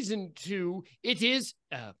Season 2. It is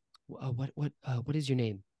what is your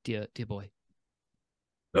name, dear boy?"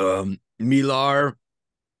 Milar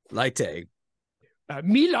Light.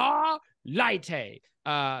 Milar Light.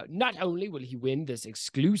 Not only will he win this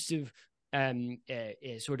exclusive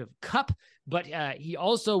sort of cup, but he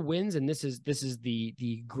also wins, and this is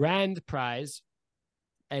the grand prize,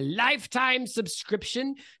 a lifetime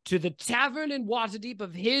subscription to the tavern in Waterdeep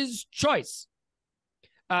of his choice.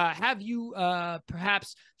 Have you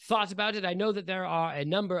perhaps thought about it? I know that there are a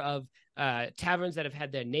number of taverns that have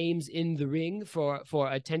had their names in the ring for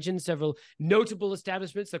attention. Several notable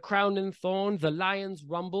establishments: the Crown and Thorn, the Lion's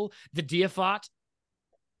Rumble, the Deer Fought.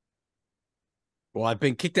 Well, I've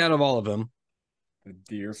been kicked out of all of them. The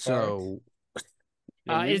Deer So,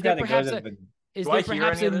 is there perhaps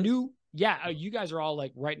a new? Yeah, you guys are all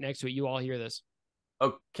like right next to it. You all hear this.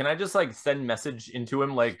 Oh, can I just like send message into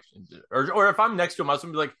him, like, or if I'm next to him, I was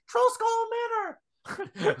gonna be like, Troll Skull Manor.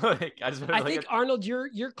 I think Arnold,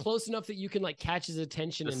 you're close enough that you can like catch his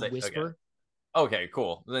attention and whisper. Okay,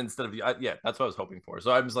 cool. Then instead of yeah, that's what I was hoping for.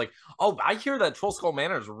 So I was like, oh, I hear that Troll Skull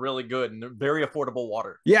Manor is really good and very affordable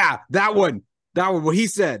water. Yeah, that one. What he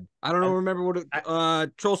said. I don't know. Remember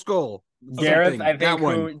what Troll Skull. Gareth, I think,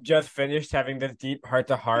 who just finished having this deep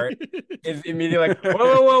heart-to-heart, is immediately like,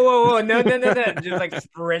 whoa, no, just like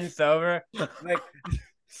sprints over, like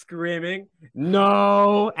screaming,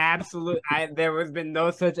 no, absolute, there has been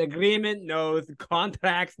no such agreement, no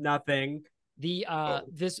contracts, nothing.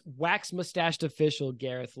 This wax mustached official,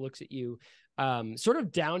 Gareth, looks at you, sort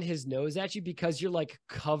of down his nose at you because you're like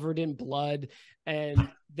covered in blood,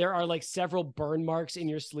 and there are like several burn marks in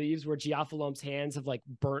your sleeves where Giafalom's hands have like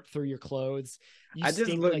burnt through your clothes.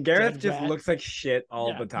 Gareth just looks like shit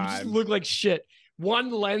all the time. You just look like shit. One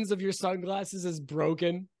lens of your sunglasses is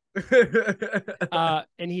broken. And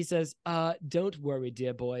he says, don't worry,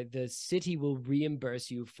 dear boy. The city will reimburse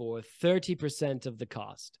you for 30% of the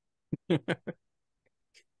cost. I'm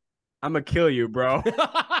gonna kill you, bro.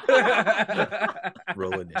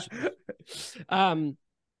 Roll initiative.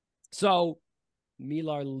 So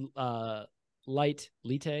Milar Lite,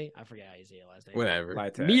 I forget how you say your last name. Whatever.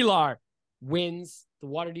 Milar wins the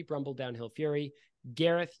Waterdeep Rumble Downhill Fury.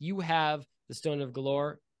 Gareth, you have the Stone of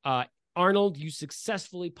Galore. Arnold, you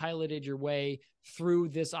successfully piloted your way through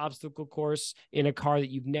this obstacle course in a car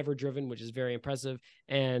that you've never driven, which is very impressive.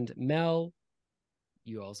 And Mel,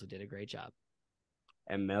 you also did a great job.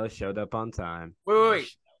 And Mel showed up on time. Wait.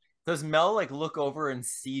 Does Mel like look over and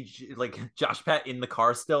see like Josh Pat in the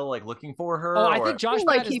car still, like looking for her? Oh, I think Josh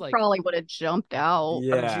Pat he probably would have jumped out.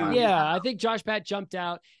 Yeah, I think Josh Pat jumped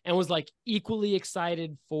out and was like equally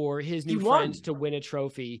excited for his new friend to win a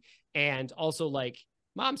trophy, and also like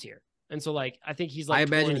Mom's here, and so like I think he's like. I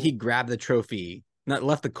imagine he grabbed the trophy. Not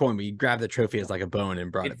left the coin, but he grabbed the trophy as like a bone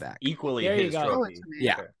and brought it back. Equally his trophy.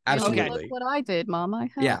 Yeah, absolutely. Look what I did, Mom.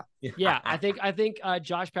 Yeah. I think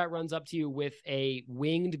Josh Pat runs up to you with a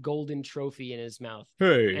winged golden trophy in his mouth.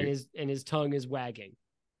 Hey. And his tongue is wagging.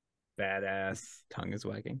 Badass. Tongue is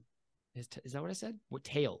wagging. Is that what I said? What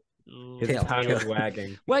tail? His tongue is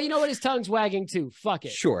wagging. Well, you know what? His tongue's wagging too. Fuck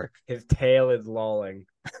it. Sure. His tail is lolling.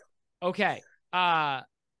 Okay.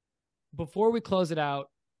 Before we close it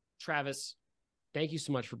out, Travis, thank you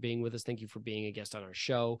so much for being with us. Thank you for being a guest on our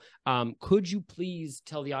show. Could you please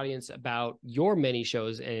tell the audience about your many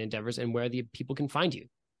shows and endeavors and where the people can find you?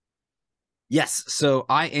 Yes. So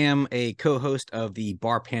I am a co-host of the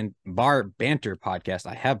Bar Banter podcast.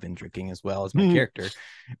 I have been drinking as well as my character.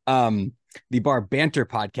 The Bar Banter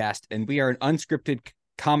podcast. And we are an unscripted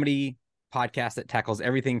comedy podcast that tackles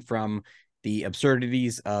everything from the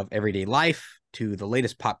absurdities of everyday life to the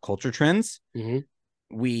latest pop culture trends. Mm-hmm.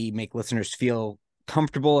 We make listeners feel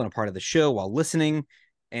comfortable and a part of the show while listening.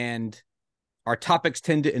 And our topics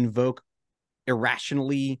tend to invoke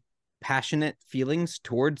irrationally passionate feelings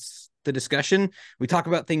towards the discussion. We talk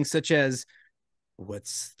about things such as,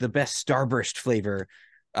 what's the best Starburst flavor?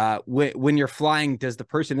 When you're flying, does the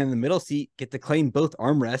person in the middle seat get to claim both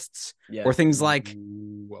armrests? Yes. Or things like,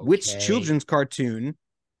 Okay. which children's cartoon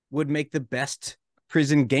would make the best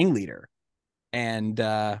prison gang leader? And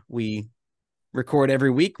we record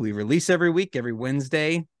every week. We release every week, every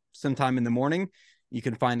Wednesday, sometime in the morning. You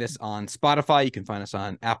can find us on Spotify. You can find us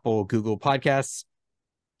on Apple, Google Podcasts.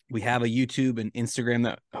 We have a YouTube and Instagram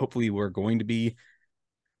that hopefully we're going to be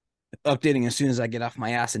updating as soon as I get off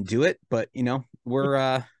my ass and do it. But, you know, we're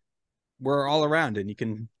all around, and you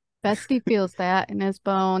can... Bestie feels that in his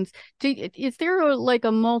bones. Is there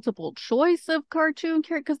a multiple choice of cartoon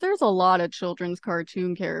character? Because there's a lot of children's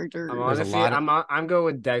cartoon characters. I'm going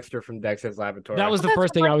with Dexter from Dexter's Laboratory. That was the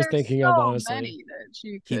first thing I was thinking of, honestly. Many that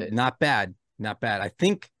you could... Not bad. I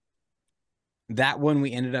think that one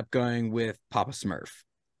we ended up going with Papa Smurf.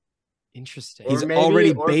 Interesting. He's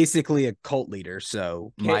already basically a cult leader,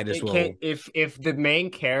 so might as well. If the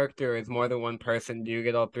main character is more than one person, do you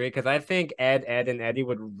get all three? Because I think Ed, and Eddie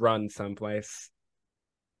would run someplace.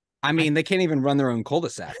 I mean, they can't even run their own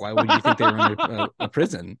cul-de-sac. Why would you think they run a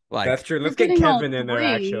prison? Like, that's true. Let's get Kevin in there.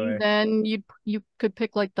 Actually, then you could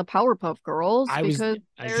pick like the Powerpuff Girls because they're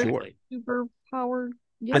super powered.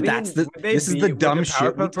 Yeah. But this is the dumb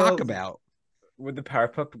shit we talk about. Would the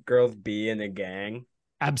Powerpuff Girls be in a gang?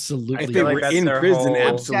 Absolutely. If they were in prison,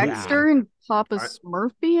 absolutely. Dexter and Papa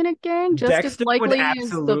Smurf be in a gang just Dexter as likely would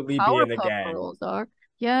absolutely as the be in a Powerpuff gang. Girls are.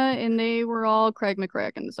 Yeah, and they were all Craig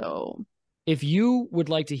McCracken, so... If you would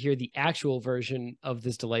like to hear the actual version of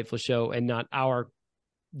this delightful show and not our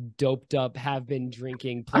doped up, have been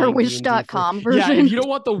drinking, our Wish.com version. Yeah, if you don't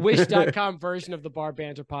want the Wish.com version of the Bar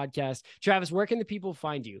Banter podcast, Travis, where can the people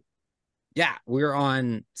find you? Yeah, we're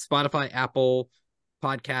on Spotify, Apple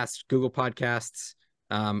Podcasts, Google Podcasts,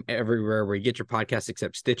 everywhere where you get your podcasts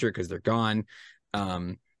except Stitcher because they're gone.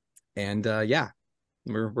 Yeah,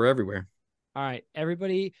 we're everywhere. All right,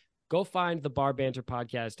 everybody, go find the Bar Banter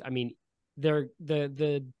podcast. I mean,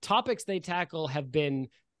 the topics they tackle have been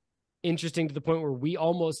interesting to the point where we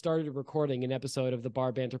almost started recording an episode of the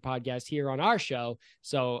Bar Banter podcast here on our show.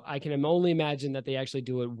 So I can only imagine that they actually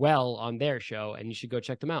do it well on their show, and you should go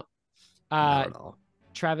check them out. Not at all.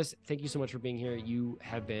 Travis, thank you so much for being here. You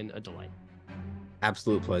have been a delight.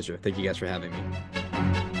 Absolute pleasure. Thank you guys for having me.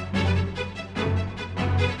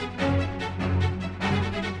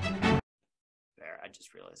 I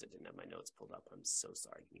just realized I didn't have my notes pulled up. I'm so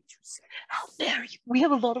sorry. Give me 2 seconds. How dare you? We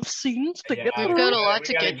have a lot of scenes to get through. We've got a lot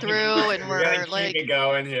to get through, and we're like,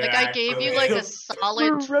 going here, like I gave you like a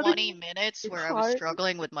solid 20 minutes where I was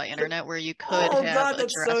struggling with my internet, where you could have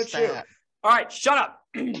addressed that. All right, shut up.